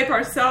might wipe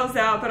ourselves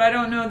out, but I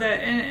don't know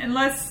that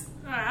unless.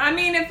 I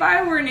mean, if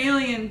I were an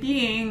alien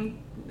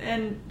being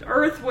and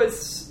Earth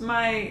was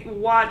my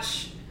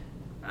watch.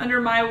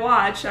 Under my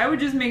watch, I would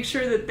just make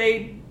sure that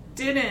they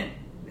didn't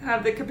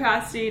have the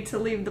capacity to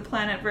leave the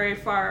planet very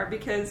far,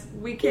 because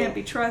we can't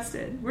be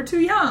trusted. We're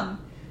too young.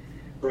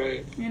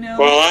 Right. You know.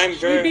 Well,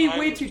 we'd be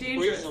way too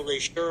dangerous. Reasonably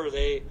sure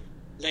they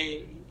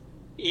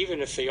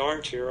even if they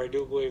aren't here, I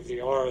do believe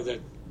they are,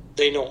 that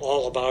they know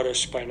all about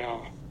us by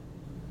now.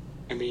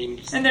 I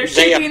mean, and they're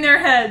shaking their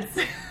heads.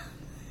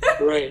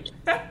 Right.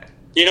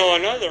 You know,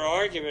 another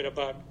argument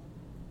about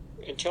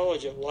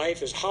intelligent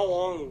life is how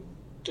long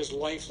does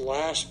life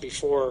last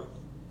before,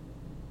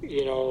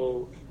 you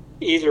know,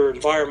 either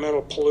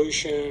environmental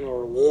pollution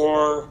or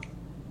war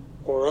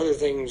or other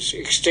things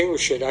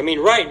extinguish it? I mean,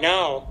 right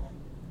now,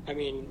 I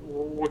mean,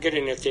 we're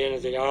getting at the end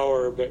of the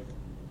hour, but,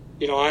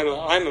 you know,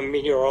 I'm a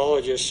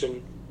meteorologist,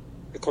 and,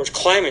 of course,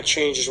 climate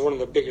change is one of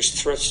the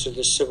biggest threats to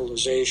this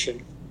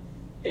civilization,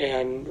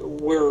 and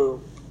we're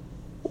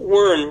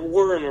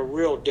in a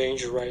real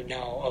danger right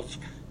now of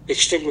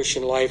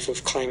extinguishing life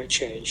with climate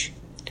change.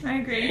 I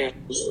agree.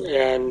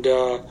 And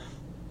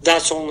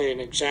that's only an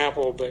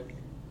example, but,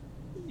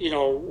 you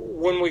know,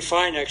 when we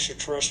find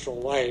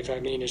extraterrestrial life, I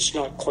mean, it's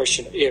not a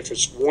question of if,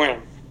 it's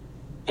when.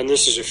 And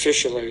this is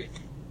officially,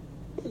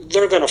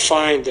 they're going to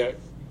find that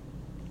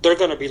they're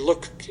going to be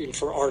looking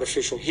for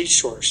artificial heat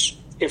source,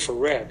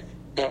 infrared.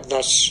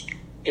 That's,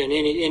 and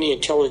any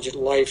intelligent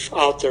life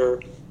out there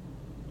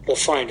will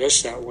find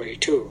us that way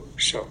too.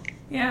 So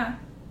yeah.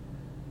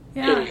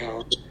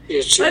 Anyhow,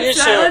 let's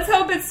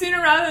hope it's sooner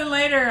rather than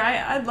later.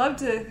 I'd love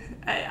to.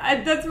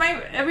 That's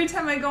every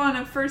time I go on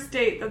a first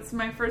date, that's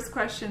my first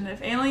question.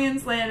 If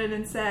aliens landed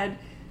and said,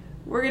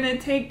 "We're gonna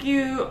take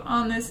you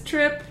on this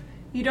trip,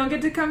 you don't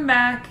get to come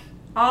back.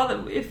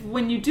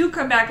 When you do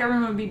come back,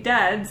 everyone would be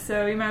dead.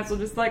 So you might as well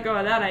just let go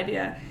of that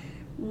idea.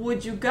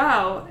 Would you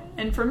go?"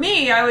 And for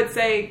me, I would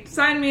say,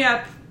 "Sign me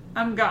up.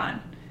 I'm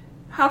gone."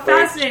 How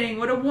fascinating!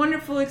 What a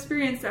wonderful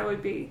experience that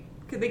would be.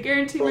 Could they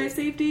guarantee my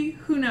safety?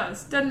 Who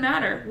knows? Doesn't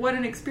matter. What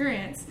an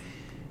experience.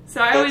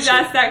 So I always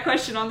ask that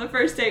question on the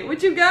first date.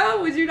 Would you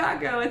go? Would you not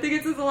go? I think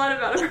it says a lot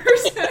about a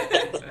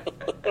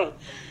person.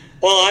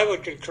 Well, I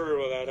would concur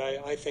with that.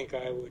 I think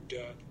I would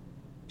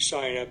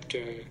sign up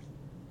to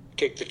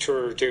take the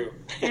tour too.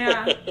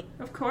 Yeah,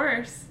 of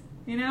course.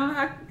 You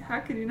know, how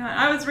could you not?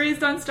 I was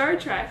raised on Star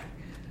Trek.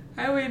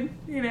 I would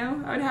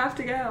have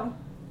to go.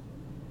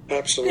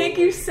 Absolutely. Thank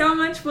you so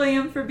much,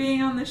 William, for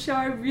being on the show.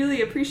 I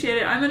really appreciate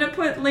it. I'm going to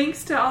put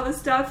links to all the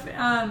stuff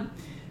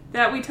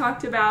that we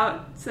talked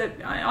about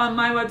on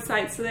my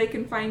website, so they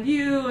can find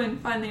you and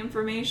find the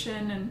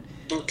information. And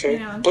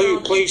okay,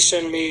 please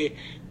send me,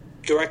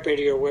 direct me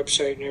to your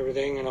website and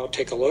everything, and I'll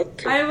take a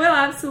look. I will,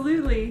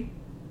 absolutely.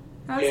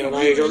 And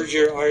I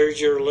urge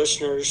your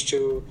listeners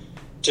to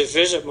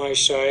visit my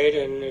site,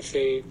 and if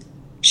they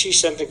see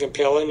something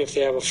compelling, if they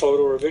have a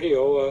photo or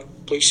video,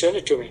 please send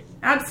it to me.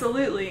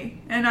 Absolutely,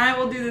 and I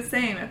will do the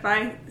same if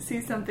I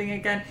see something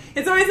again.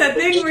 It's always that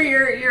thing where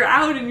you're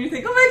out and you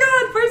think, "Oh my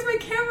God, where's my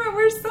camera?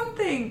 Where's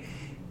something?"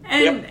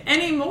 And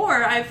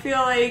anymore, I feel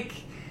like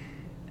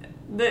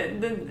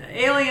the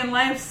alien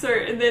life,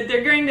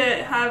 they're going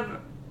to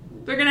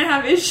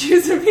have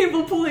issues with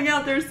people pulling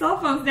out their cell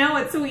phones. Now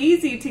it's so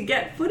easy to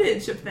get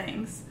footage of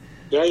things.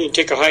 Yeah, you can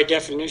take a high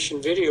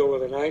definition video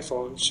with an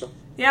iPhone. So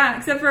yeah,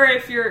 except for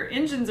if your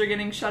engines are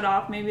getting shut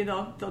off, maybe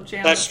they'll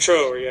jam. That's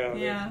true. Yeah.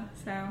 Yeah.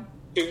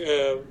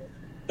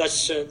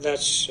 So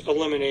that's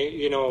eliminate.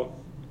 You know,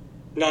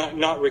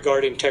 not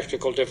regarding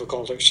technical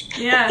difficulties.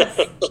 Yes.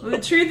 Well, the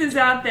truth is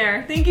out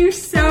there. Thank you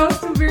so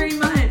very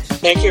much.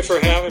 Thank you for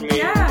having me.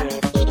 Yeah.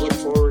 I look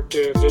forward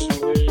to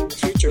visiting with you in the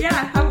future. Yeah,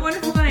 have a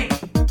wonderful night.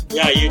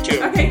 Yeah, you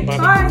too. Okay,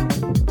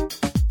 bye.